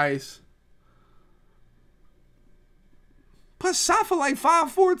 enough of Ice. Plus, Safa like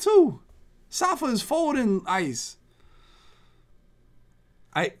 5'4" too. Safa is folding Ice.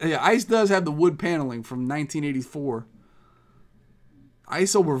 Ice does have the wood paneling from 1984.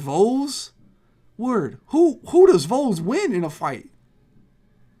 Ice over Voles? Word. Who does Voles win in a fight?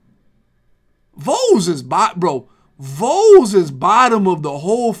 Voles is bro. Voles is bottom of the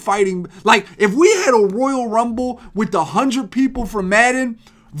whole fighting. Like, if we had a Royal Rumble with the 100 people from Madden,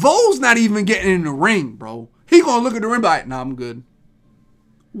 Voles not even getting in the ring, bro. He gonna look at the ring like, nah, I'm good.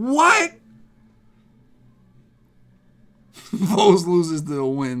 What? Voles loses to the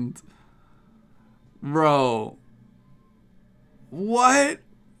wind. Bro. What?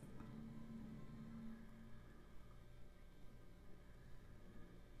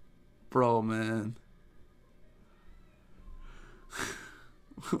 Bro, man.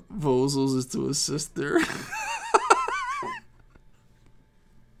 Voles loses to his sister.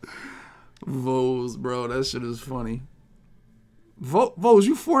 Voles, bro, that shit is funny. Voles,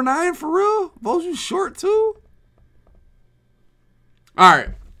 you 4'9" for real? Voles, you short too? All right.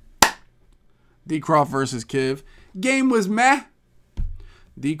 D-Croft versus Kiv. Game was meh.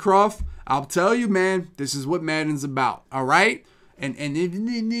 D-Croft, I'll tell you, man, this is what Madden's about. All right? And this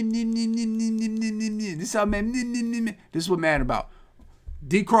is how this is what Madden about.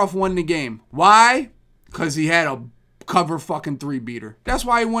 D-Croft won the game. Why? Because he had a cover fucking 3-beater. That's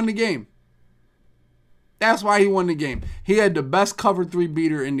why he won the game. That's why he won the game. He had the best cover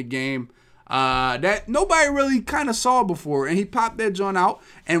 3-beater in the game that nobody really kind of saw before. And he popped that joint out.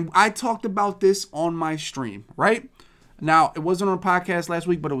 And I talked about this on my stream, right? Now, it wasn't on a podcast last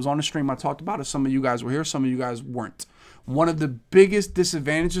week, but it was on the stream. I talked about it. Some of you guys were here. Some of you guys weren't. One of the biggest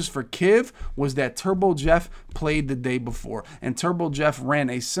disadvantages for Kiv was that Turbo Jeff played the day before. And Turbo Jeff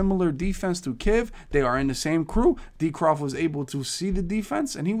ran a similar defense to Kiv. They are in the same crew. D-Croft was able to see the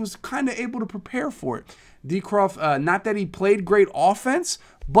defense, and he was kind of able to prepare for it. D-Croft, not that he played great offense,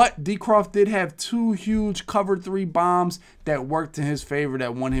 but D-Croft did have 2 huge cover 3 bombs that worked in his favor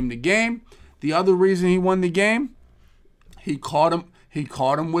that won him the game. The other reason he won the game, he caught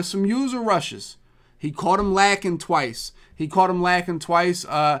him with some user rushes. He caught him lacking twice.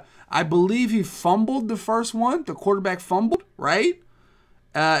 I believe he fumbled the first one. The quarterback fumbled, right?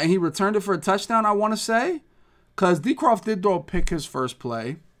 And he returned it for a touchdown, I want to say. Because D-Croft did throw a pick his first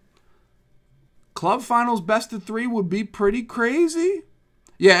play. Club finals best of 3 would be pretty crazy.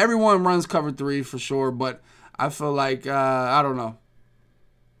 Yeah, everyone runs cover 3 for sure. But I feel like, I don't know.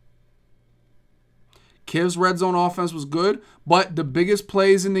 Kiv's red zone offense was good, but the biggest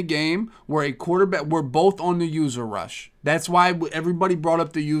plays in the game were both on the user rush. That's why everybody brought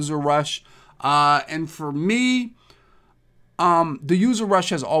up the user rush. And for me, the user rush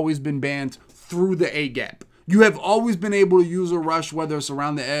has always been banned through the A gap. You have always been able to use a rush, whether it's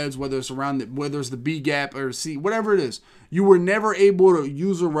around the edge, whether it's the B gap or C, whatever it is. You were never able to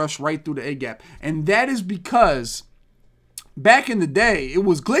use a rush right through the A gap. And that is because back in the day, it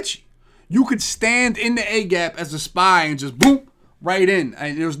was glitchy. You could stand in the A gap as a spy and just boom, right in,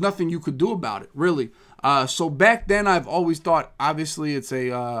 and there's nothing you could do about it, really. So back then, I've always thought, obviously, it's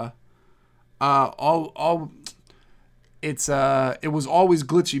a it was always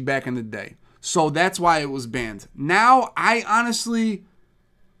glitchy back in the day. So that's why it was banned. Now, I honestly,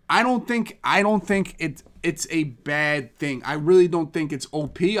 I don't think it's a bad thing. I really don't think it's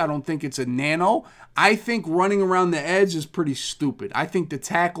OP. I don't think it's a nano. I think running around the edge is pretty stupid. I think the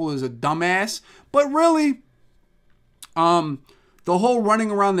tackle is a dumbass. But really, the whole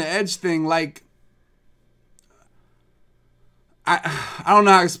running around the edge thing, like, I don't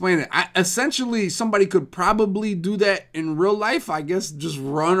know how to explain it. Essentially, somebody could probably do that in real life. I guess just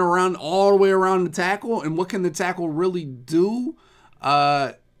run around all the way around the tackle. And what can the tackle really do?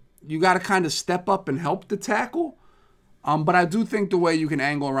 You got to kind of step up and help the tackle. But I do think the way you can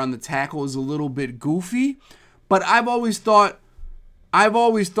angle around the tackle is a little bit goofy. But I've always thought,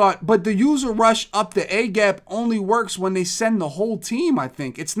 but the user rush up the A gap only works when they send the whole team, I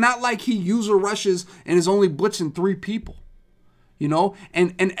think. It's not like he user rushes and is only blitzing 3 people. You know,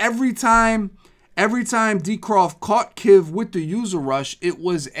 and every time D. Croft caught Kiv with the user rush, it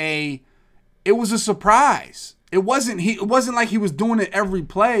was a surprise. It wasn't like he was doing it every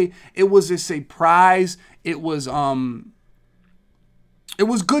play. It was a surprise. It was good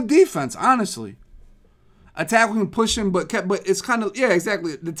defense, honestly. A tackle can push him, but it's kind of, yeah,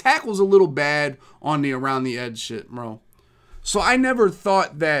 exactly. The tackle's a little bad on the around the edge shit, bro. So I never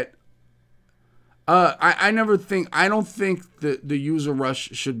thought that. I don't think the user rush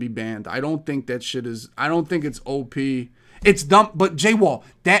should be banned. I don't think that shit is, I don't think it's OP. It's dumb, but J-Wall,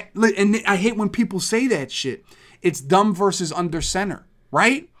 and I hate when people say that shit. It's dumb versus under center,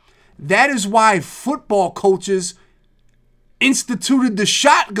 right? That is why football coaches instituted the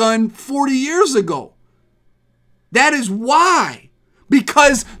shotgun 40 years ago. That is why.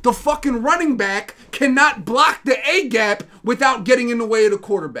 Because the fucking running back cannot block the A gap without getting in the way of the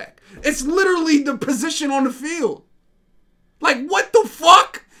quarterback. It's literally the position on the field. Like, what the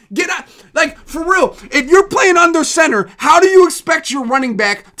fuck? Get out. Like, for real, if you're playing under center, how do you expect your running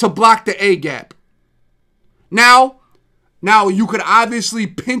back to block the A gap? Now you could obviously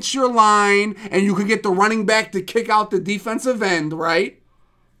pinch your line and you could get the running back to kick out the defensive end, right?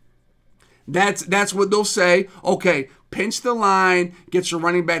 That's what they'll say. Okay, pinch the line, get your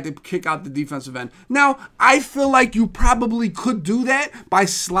running back to kick out the defensive end. Now, I feel like you probably could do that by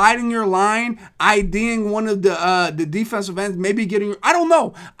sliding your line, IDing one of the defensive ends, maybe getting, I don't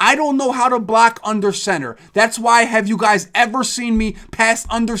know. I don't know how to block under center. That's why, have you guys ever seen me pass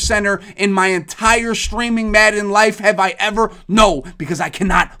under center in my entire streaming Madden life? Have I ever? No, because I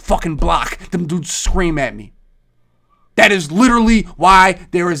cannot fucking block. Them dudes scream at me. That is literally why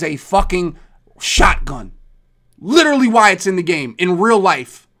there is a fucking shotgun. Literally why it's in the game, in real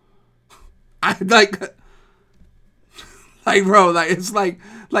life. I bro, it's like,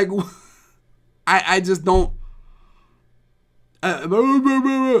 I just don't.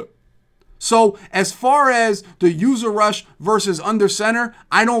 So as far as the user rush versus under center,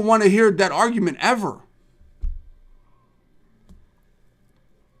 I don't want to hear that argument ever.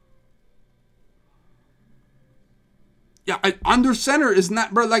 Yeah, under center is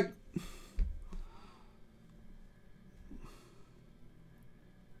not, bro, like.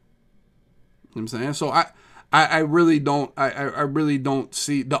 You know what I'm saying? So I really don't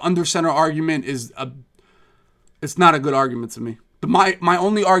see the under center argument it's not a good argument to me. My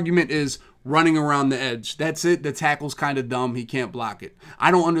only argument is running around the edge. That's it. The tackle's kind of dumb. He can't block it.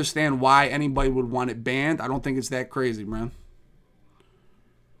 I don't understand why anybody would want it banned. I don't think it's that crazy, man.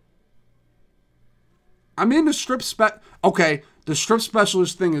 I mean, the strip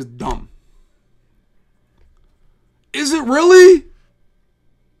specialist thing is dumb. Is it really?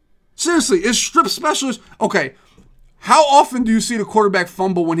 Seriously, is strip specialist... Okay, how often do you see the quarterback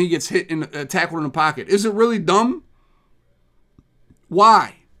fumble when he gets hit in tackled in the pocket? Is it really dumb?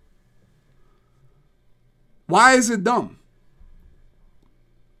 Why? Why is it dumb?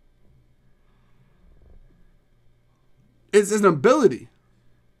 It's an ability.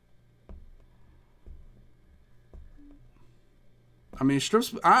 I mean,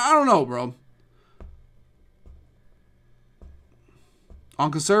 strips... I don't know, bro.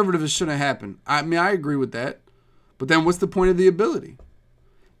 On conservative, it shouldn't happen. I mean, I agree with that. But then what's the point of the ability?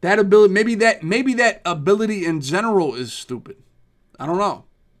 That ability, maybe that ability in general is stupid. I don't know.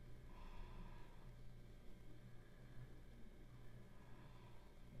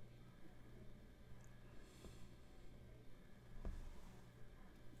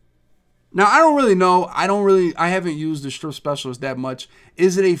 Now, I don't really know. I haven't used the strip specialist that much.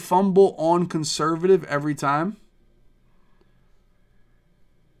 Is it a fumble on conservative every time?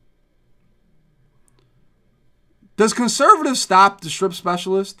 Does conservative stop the strip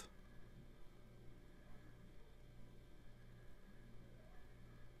specialist?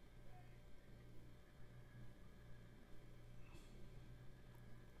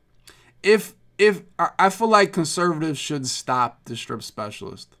 If I feel like conservatives should stop the strip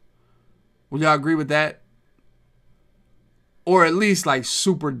specialist. Would y'all agree with that? Or at least like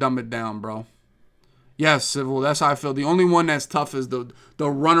super dumb it down, bro. Yes, Civil. That's how I feel. The only one that's tough is the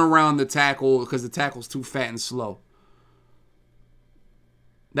run around the tackle because the tackle's too fat and slow.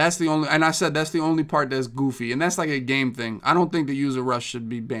 That's the only, and I said that's the only part that's goofy, and that's like a game thing. I don't think the user rush should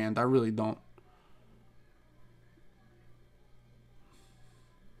be banned. I really don't.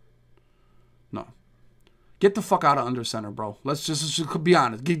 No. Get the fuck out of under center, bro. Let's just be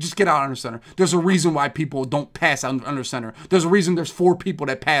honest. Just get out under center. There's a reason why people don't pass under center. There's a reason there's 4 people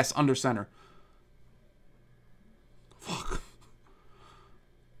that pass under center. Fuck.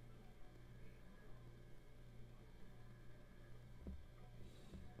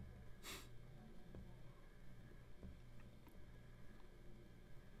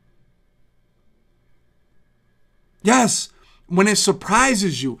 Yes, when it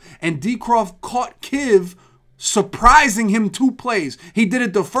surprises you. And D-Croft caught Kiv surprising him 2 plays. He did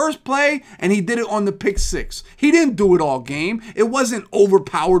it the first play, and he did it on the pick 6. He didn't do it all game. It wasn't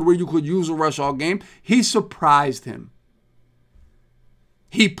overpowered where you could use a rush all game. He surprised him.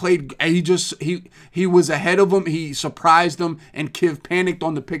 He played, he was ahead of him. He surprised him, and Kiv panicked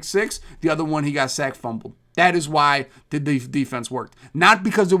on the pick 6. The other one, he got sack fumbled. That is why the defense worked. Not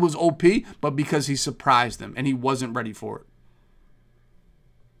because it was OP, but because he surprised them, and he wasn't ready for it.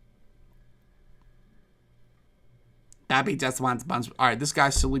 Dubby just wants bunch. All right, this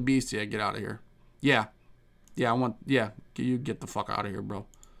guy's silly beast. Yeah, get out of here. Yeah, you get the fuck out of here, bro.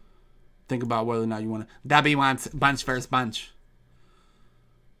 Think about whether or not you want to. Dubby wants bunch first bunch.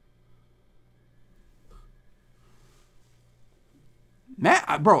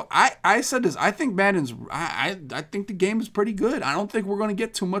 Matt, bro, I said this. I think Madden's. I think the game is pretty good. I don't think we're going to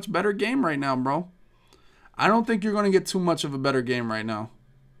get too much better game right now, bro. I don't think you're going to get too much of a better game right now.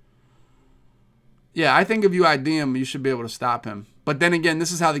 Yeah, I think if you ID him, you should be able to stop him. But then again,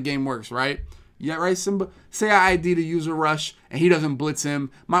 this is how the game works, right? Yeah, right, Simba? Say I ID the user rush, and he doesn't blitz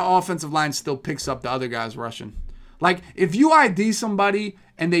him. My offensive line still picks up the other guys rushing. Like, if you ID somebody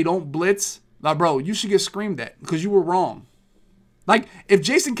and they don't blitz, like, bro, you should get screamed at because you were wrong. Like, if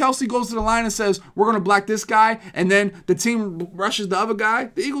Jason Kelsey goes to the line and says, we're going to block this guy, and then the team rushes the other guy,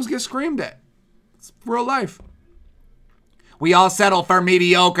 the Eagles get screamed at. It's real life. We all settle for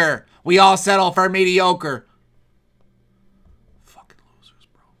mediocre. We all settle for mediocre. Fucking losers,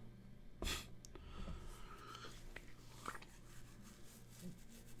 bro.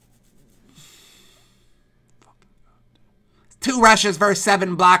 2 rushes versus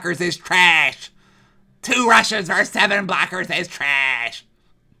 7 blockers is trash. 2 rushes versus 7 blockers is trash.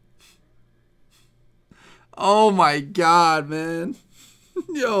 Oh my God, man.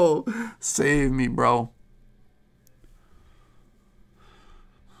 Yo, save me, bro.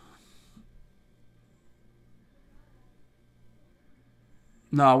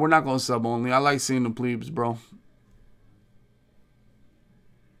 No, we're not going to sub only. I like seeing the plebes, bro.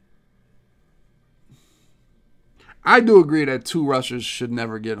 I do agree that 2 rushers should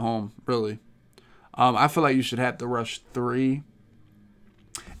never get home, really. I feel like you should have to rush 3.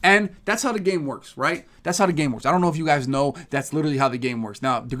 And that's how the game works, right? That's how the game works. I don't know if you guys know that's literally how the game works.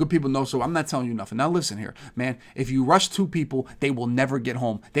 Now, the good people know, so I'm not telling you nothing. Now, listen here, man. If you rush 2 people, they will never get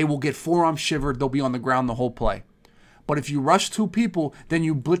home. They will get forearm shivered. They'll be on the ground the whole play. But if you rush 2 people, then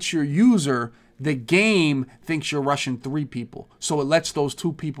you blitz your user, the game thinks you're rushing 3 people. So it lets those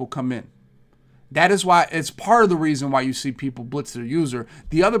 2 people come in. That is why it's part of the reason why you see people blitz their user.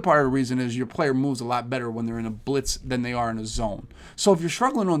 The other part of the reason is your player moves a lot better when they're in a blitz than they are in a zone. So if you're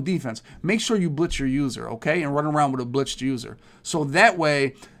struggling on defense, make sure you blitz your user, okay? And run around with a blitzed user. So that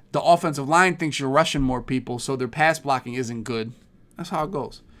way, the offensive line thinks you're rushing more people, so their pass blocking isn't good. That's how it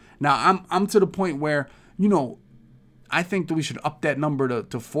goes. Now, I'm to the point where, you know, I think that we should up that number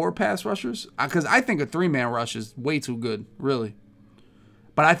to 4 pass rushers. Because I think a 3-man rush is way too good, really.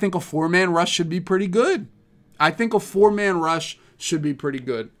 But I think a 4-man rush should be pretty good. I think a 4-man rush should be pretty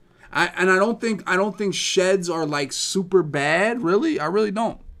good. I don't think sheds are like super bad, really. I really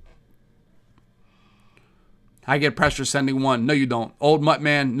don't. I get pressure sending 1. No, you don't. Old Mutt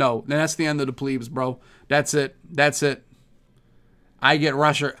Man, no. Then that's the end of the plebes, bro. That's it. That's it. I get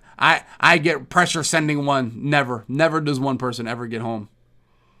rusher. I get pressure sending 1. Never. Never does 1 person ever get home.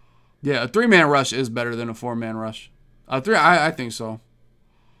 Yeah, a 3-man rush is better than a 4-man rush. I think so.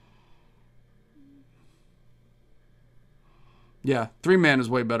 Yeah, 3-man is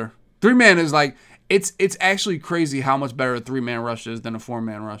way better. 3-man is like It's actually crazy how much better a 3-man rush is than a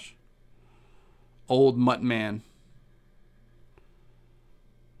 4-man rush. Old Mutt Man.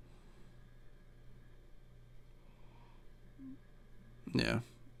 Yeah.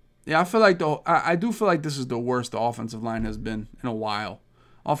 Yeah, I feel like I do feel like this is the worst the offensive line has been in a while.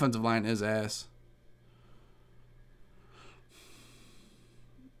 Offensive line is ass.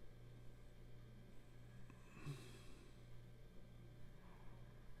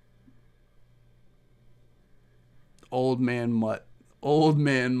 Old Man Mutt. Old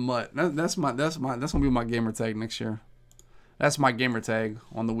Man Mutt. That's gonna be my gamer tag next year. That's my gamer tag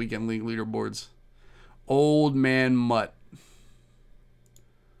on the weekend league leaderboards. Old Man Mutt.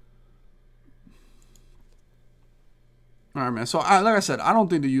 All right, man. So, like I said, I don't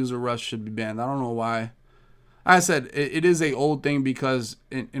think the user rush should be banned. I don't know why. Like I said, it is a old thing because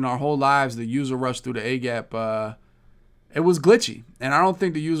in our whole lives, the user rush through the A-gap, it was glitchy. And I don't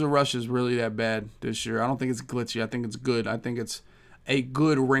think the user rush is really that bad this year. I don't think it's glitchy. I think it's good. I think it's a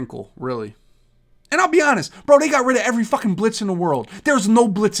good wrinkle, really. And I'll be honest, bro, they got rid of every fucking blitz in the world. There's no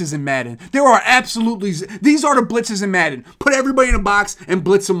blitzes in Madden. There are absolutely... These are the blitzes in Madden. Put everybody in a box and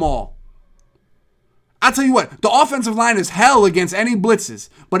blitz them all. I'll tell you what, the offensive line is hell against any blitzes.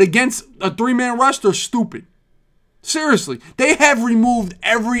 But against a 3-man rush, they're stupid. Seriously, they have removed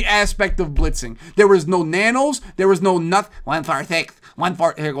every aspect of blitzing. There was no nanos. There was no nothing. 1-4-6.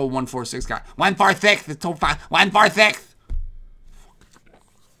 1-4. Here go 1-4-6 guy. 1-4-6. It's so fast. 1-4-6.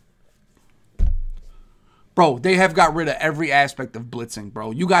 Bro, they have got rid of every aspect of blitzing, bro.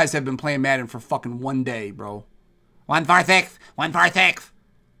 You guys have been playing Madden for fucking 1 day, bro. 1-4-6. 1-4-6.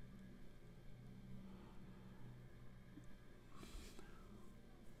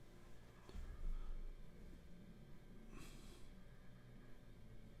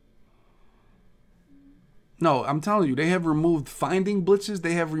 No, I'm telling you, they have removed finding blitzes.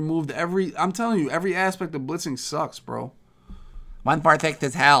 They have removed every... I'm telling you, every aspect of blitzing sucks, bro. 1-4-6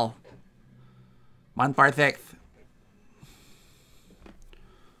 is hell. 1-4-6.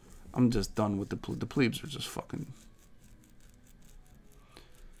 I'm just done with the plebes are just fucking...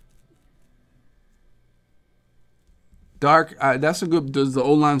 Dark, that's a good... Does the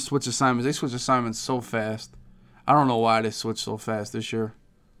O-line switch assignments? They switch assignments so fast. I don't know why they switch so fast this year.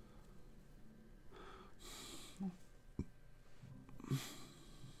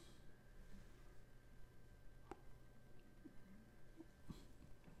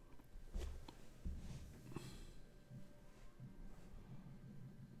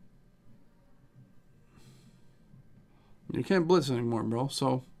 You can't blitz anymore, bro.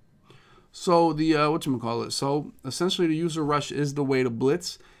 So the whatchamacallit. So essentially the user rush is the way to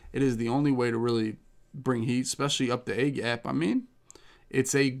blitz. It is the only way to really bring heat, especially up the A-gap. I mean,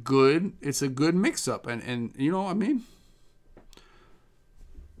 it's a good mix up, and you know, I mean,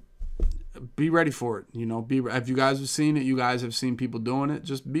 be ready for it. You know, if you guys have seen it, you guys have seen people doing it.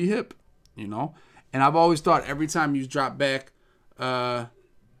 Just be hip, you know. And I've always thought every time you drop back,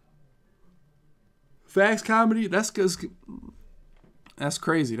 facts comedy. That's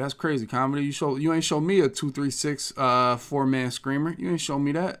crazy. That's crazy comedy. You ain't show me a 2-3-6 4-man screamer. You ain't show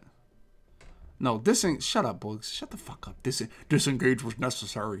me that. No, this ain't. Shut up, Bugs. Shut the fuck up. Disengage was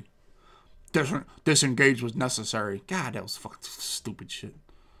necessary. Disengage was necessary. God, that was fucking stupid shit.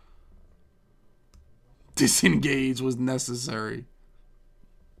 Disengage was necessary.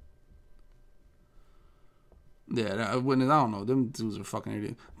 Yeah, I don't know. Them dudes are fucking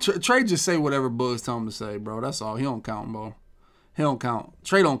idiots. Trey just say whatever Bugs tell him to say, bro. That's all. He don't count, bro. He don't count.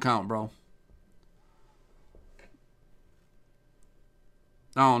 Trey don't count, bro.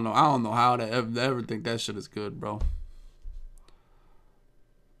 I don't know how to ever think that shit is good, bro.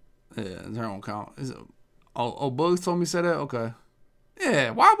 Yeah, Trey don't count. Bugs told me to say that? Okay.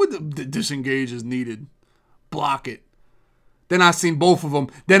 Yeah, why would the disengage is needed? Block it. Then I seen both of them.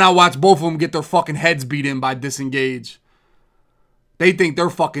 Then I watched both of them get their fucking heads beat in by disengage. They think they're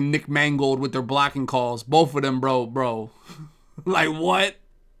fucking Nick Mangold with their blocking calls. Both of them, bro. Like, what?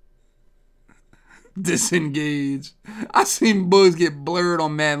 Disengage. I seen Bugs get blurred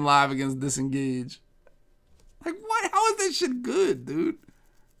on Madden Live against disengage. Like, what? How is that shit good, dude?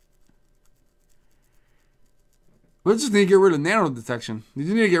 We just need to get rid of nano detection.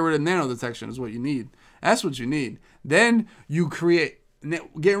 You need to get rid of nano detection is what you need. That's what you need. Then you create...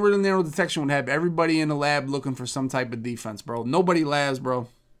 Getting rid of nano detection would have everybody in the lab looking for some type of defense, bro. Nobody labs, bro.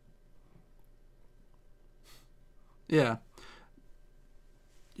 Yeah.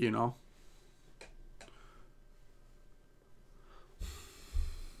 You know.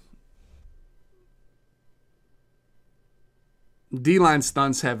 D-line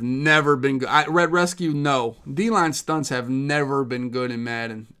stunts have never been good. Red Rescue, no. D-line stunts have never been good in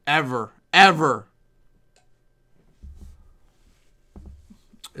Madden. Ever.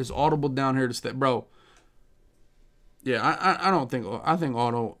 Is audible down here to stay, bro? Yeah, I don't think I think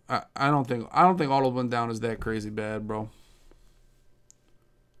auto I don't think auto went down is that crazy bad, bro.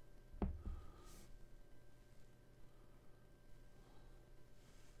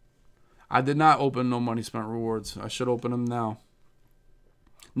 I did not open no money spent rewards. I should open them now.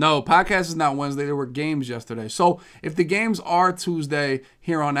 No, podcast is not Wednesday. There were games yesterday. So if the games are Tuesday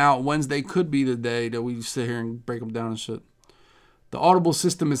here on out, Wednesday could be the day that we sit here and break them down and shit. The audible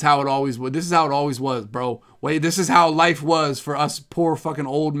system is how it always was. This is how it always was, bro. Wait, this is how life was for us poor fucking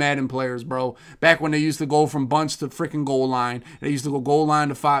old Madden players, bro. Back when they used to go from bunch to freaking goal line. They used to go goal line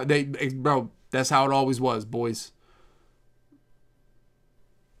to 5. Bro, that's how it always was, boys.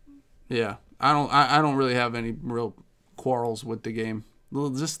 Yeah, I don't really have any real quarrels with the game.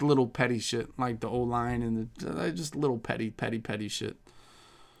 Just little petty shit like the O-line and just little petty shit.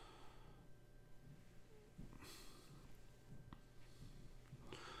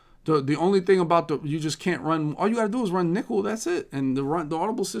 The only thing about you just can't run. All you gotta do is run nickel. That's it. And the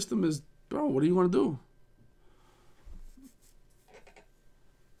audible system is, bro. What do you want to do?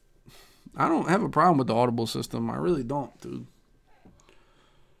 I don't have a problem with the audible system. I really don't, dude.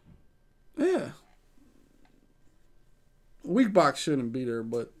 Yeah. Weak box shouldn't be there,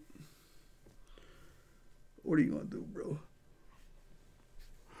 but what are you gonna do, bro?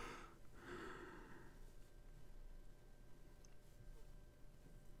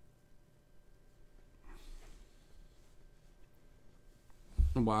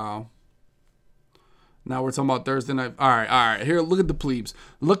 Wow. Now we're talking about Thursday night. All right. Here, look at the plebes.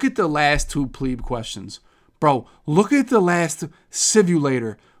 Look at the last 2 plebe questions. Bro, look at the last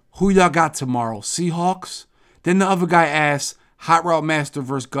simulator. Who y'all got tomorrow? Seahawks? Then the other guy asks, Hot Route Master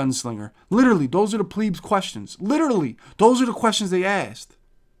versus Gunslinger. Literally, those are the plebes questions. Literally, those are the questions they asked.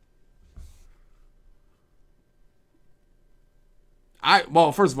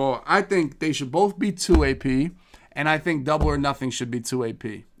 Well, first of all, I think they should both be 2 AP, and I think double or nothing should be 2 AP.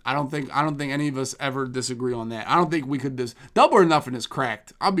 I don't think any of us ever disagree on that. I don't think we could double or nothing is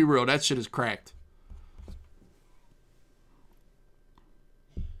cracked. I'll be real, that shit is cracked.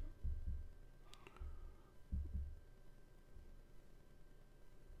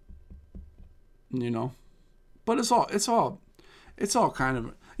 You know, but it's all kind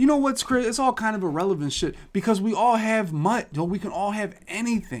of, you know what's crazy? It's all kind of irrelevant shit because we all have MUT. Yo, we can all have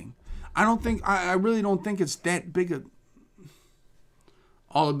anything. I really don't think it's that big a.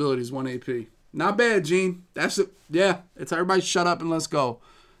 All abilities 1 AP. Not bad, Gene. That's it. Yeah, it's everybody shut up and let's go.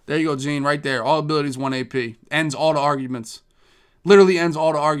 There you go, Gene, right there. All abilities 1 AP. Ends all the arguments. Literally ends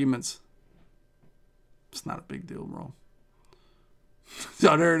all the arguments. It's not a big deal, bro.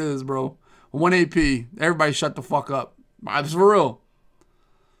 So there it is, bro. 1 AP. Everybody shut the fuck up. That's for real.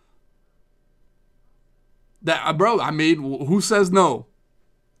 That, bro, I mean, who says no?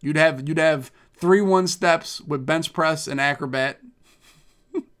 You'd have 3-1 steps with bench press and acrobat.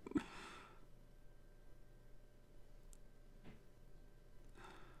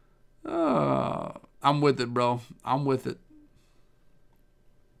 I'm with it, bro. I'm with it.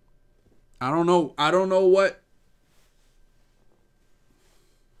 I don't know what.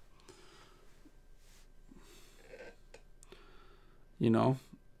 You know,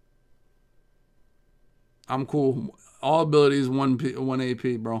 I'm cool. All abilities 1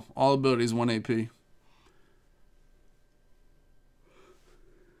 AP, bro. All abilities 1 AP.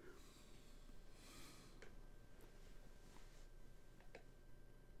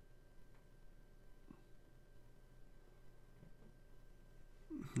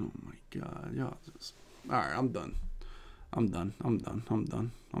 Oh my God, y'all just. All right, I'm done. I'm done.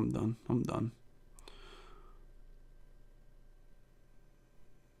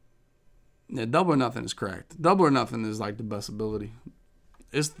 Yeah, double or nothing is cracked. Double or nothing is like the best ability.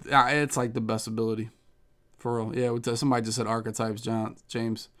 It's like the best ability. For real. Yeah, somebody just said archetypes,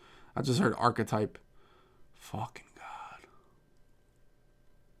 James. I just heard archetype. Fucking God.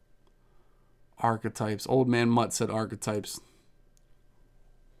 Archetypes. Old man Mutt said archetypes.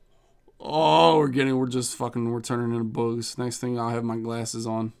 Oh, we're turning into bugs. Next thing I'll have my glasses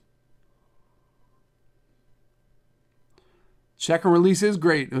on. Check and release is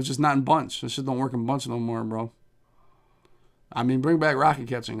great. It's just not in bunch. This shit don't work in bunch no more, bro. I mean, bring back rocket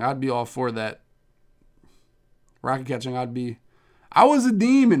catching. I'd be all for that. Rocket catching, I was a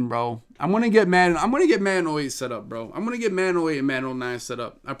demon, bro. I'm gonna get Madden 08 set up, bro. I'm gonna get Madden 08 and Madden 09 set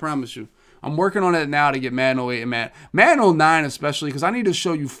up. I promise you. I'm working on it now to get Madden 08 and Madden 09 especially, because I need to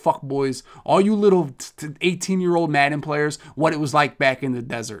show you fuckboys, all you little 18-year-old Madden players, what it was like back in the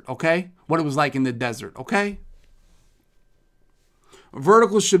desert, okay? What it was like in the desert, okay?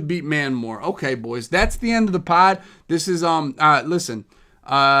 Vertical should beat man more. Okay, boys. That's the end of the pod. This is listen.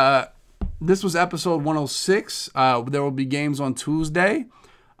 This was episode 106. There will be games on Tuesday.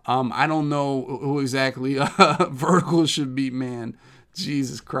 I don't know who exactly Vertical should beat, man.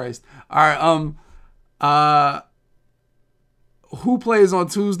 Jesus Christ. All right. Who plays on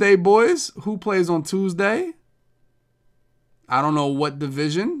Tuesday, boys? Who plays on Tuesday? I don't know what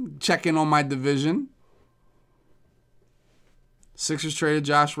division. Check in on my division. Sixers traded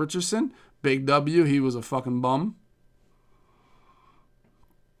Josh Richardson. Big W. He was a fucking bum.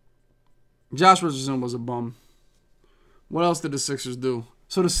 Josh Richardson was a bum. What else did the Sixers do?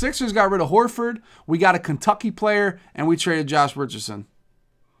 So the Sixers got rid of Horford. We got a Kentucky player, and we traded Josh Richardson.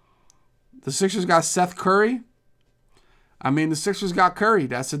 The Sixers got Seth Curry. I mean, the Sixers got Curry.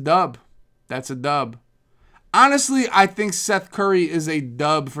 That's a dub. That's a dub. Honestly, I think Seth Curry is a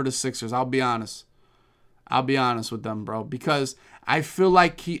dub for the Sixers. I'll be honest. I'll be honest with them, bro. Because I feel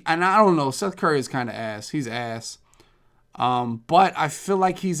like and I don't know, Seth Curry is kind of ass. He's ass. But I feel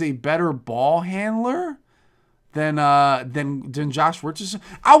like he's a better ball handler than Josh Richardson.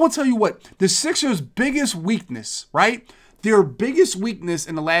 I will tell you what, the Sixers' biggest weakness, right? Their biggest weakness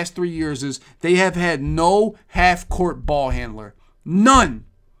in the last 3 years is they have had no half-court ball handler. None.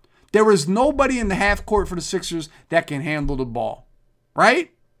 There is nobody in the half court for the Sixers that can handle the ball,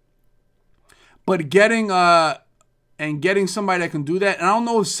 right? But getting somebody that can do that, and I don't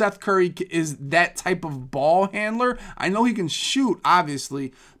know if Seth Curry is that type of ball handler. I know he can shoot,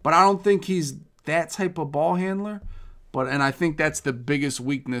 obviously, but I don't think he's that type of ball handler. And I think that's the biggest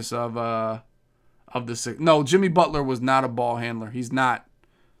weakness of the Sixers. No, Jimmy Butler was not a ball handler. He's not.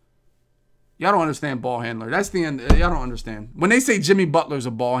 Y'all don't understand ball handler. That's the end. Y'all don't understand. When they say Jimmy Butler's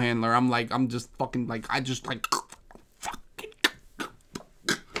a ball handler, I'm just fucking like, fucking.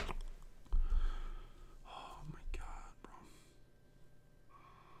 Oh my God, bro.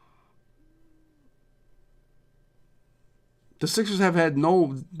 The Sixers have had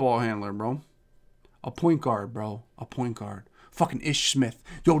no ball handler, bro. A point guard, bro. A point guard. Fucking Ish Smith.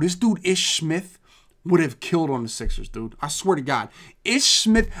 Yo, this dude Ish Smith would have killed on the Sixers, dude. I swear to God. Ish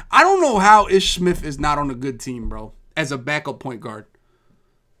Smith, I don't know how Ish Smith is not on a good team, bro, as a backup point guard.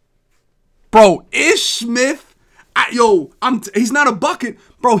 Bro, Ish Smith, he's not a bucket.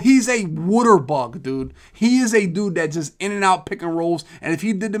 Bro, he's a water bug, dude. He is a dude that just in and out pick and rolls. And if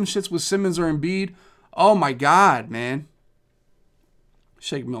he did them shits with Simmons or Embiid, oh my God, man.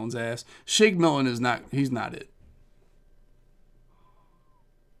 Shake Milton's ass. Shake Milton he's not it.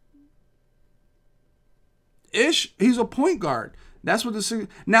 Ish, he's a point guard. That's what the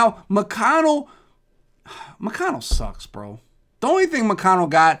now McConnell sucks, bro. The only thing McConnell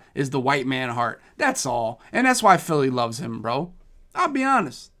got is the white man heart. That's all, and that's why Philly loves him, bro. I'll be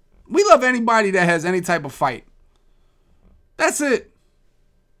honest. We love anybody that has any type of fight. That's it.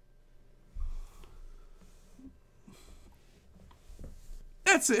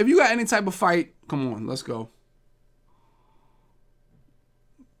 That's it. If you got any type of fight, come on, let's go.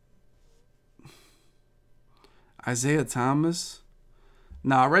 Isaiah Thomas.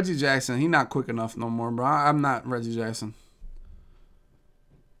 Nah, Reggie Jackson, he not quick enough no more, bro. I'm not Reggie Jackson.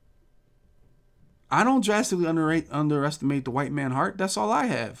 I don't drastically underestimate the white man heart. That's all I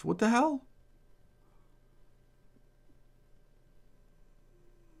have. What the hell?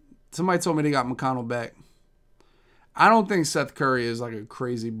 Somebody told me they got McConnell back. I don't think Seth Curry is like a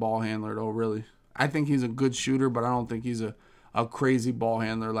crazy ball handler, though, really. I think he's a good shooter, but I don't think he's a crazy ball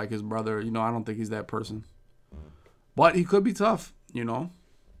handler like his brother. You know, I don't think he's that person. But he could be tough, you know.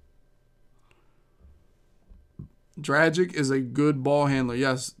 Dragic is a good ball handler.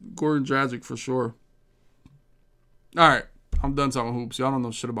 Yes, Gordon Dragic for sure. All right, I'm done talking hoops. Y'all don't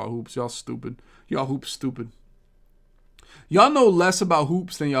know shit about hoops. Y'all stupid. Y'all hoops stupid. Y'all know less about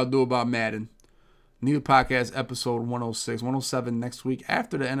hoops than y'all do about Madden. Need a Podcast episode 106, 107 next week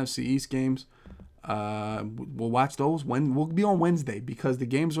after the NFC East games. We'll watch those when we'll be on Wednesday because the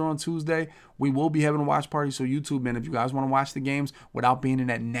games are on Tuesday. We will be having a watch party. So YouTube, man, if you guys want to watch the games without being in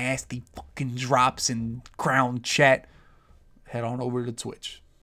that nasty fucking drops and crown chat, head on over to Twitch.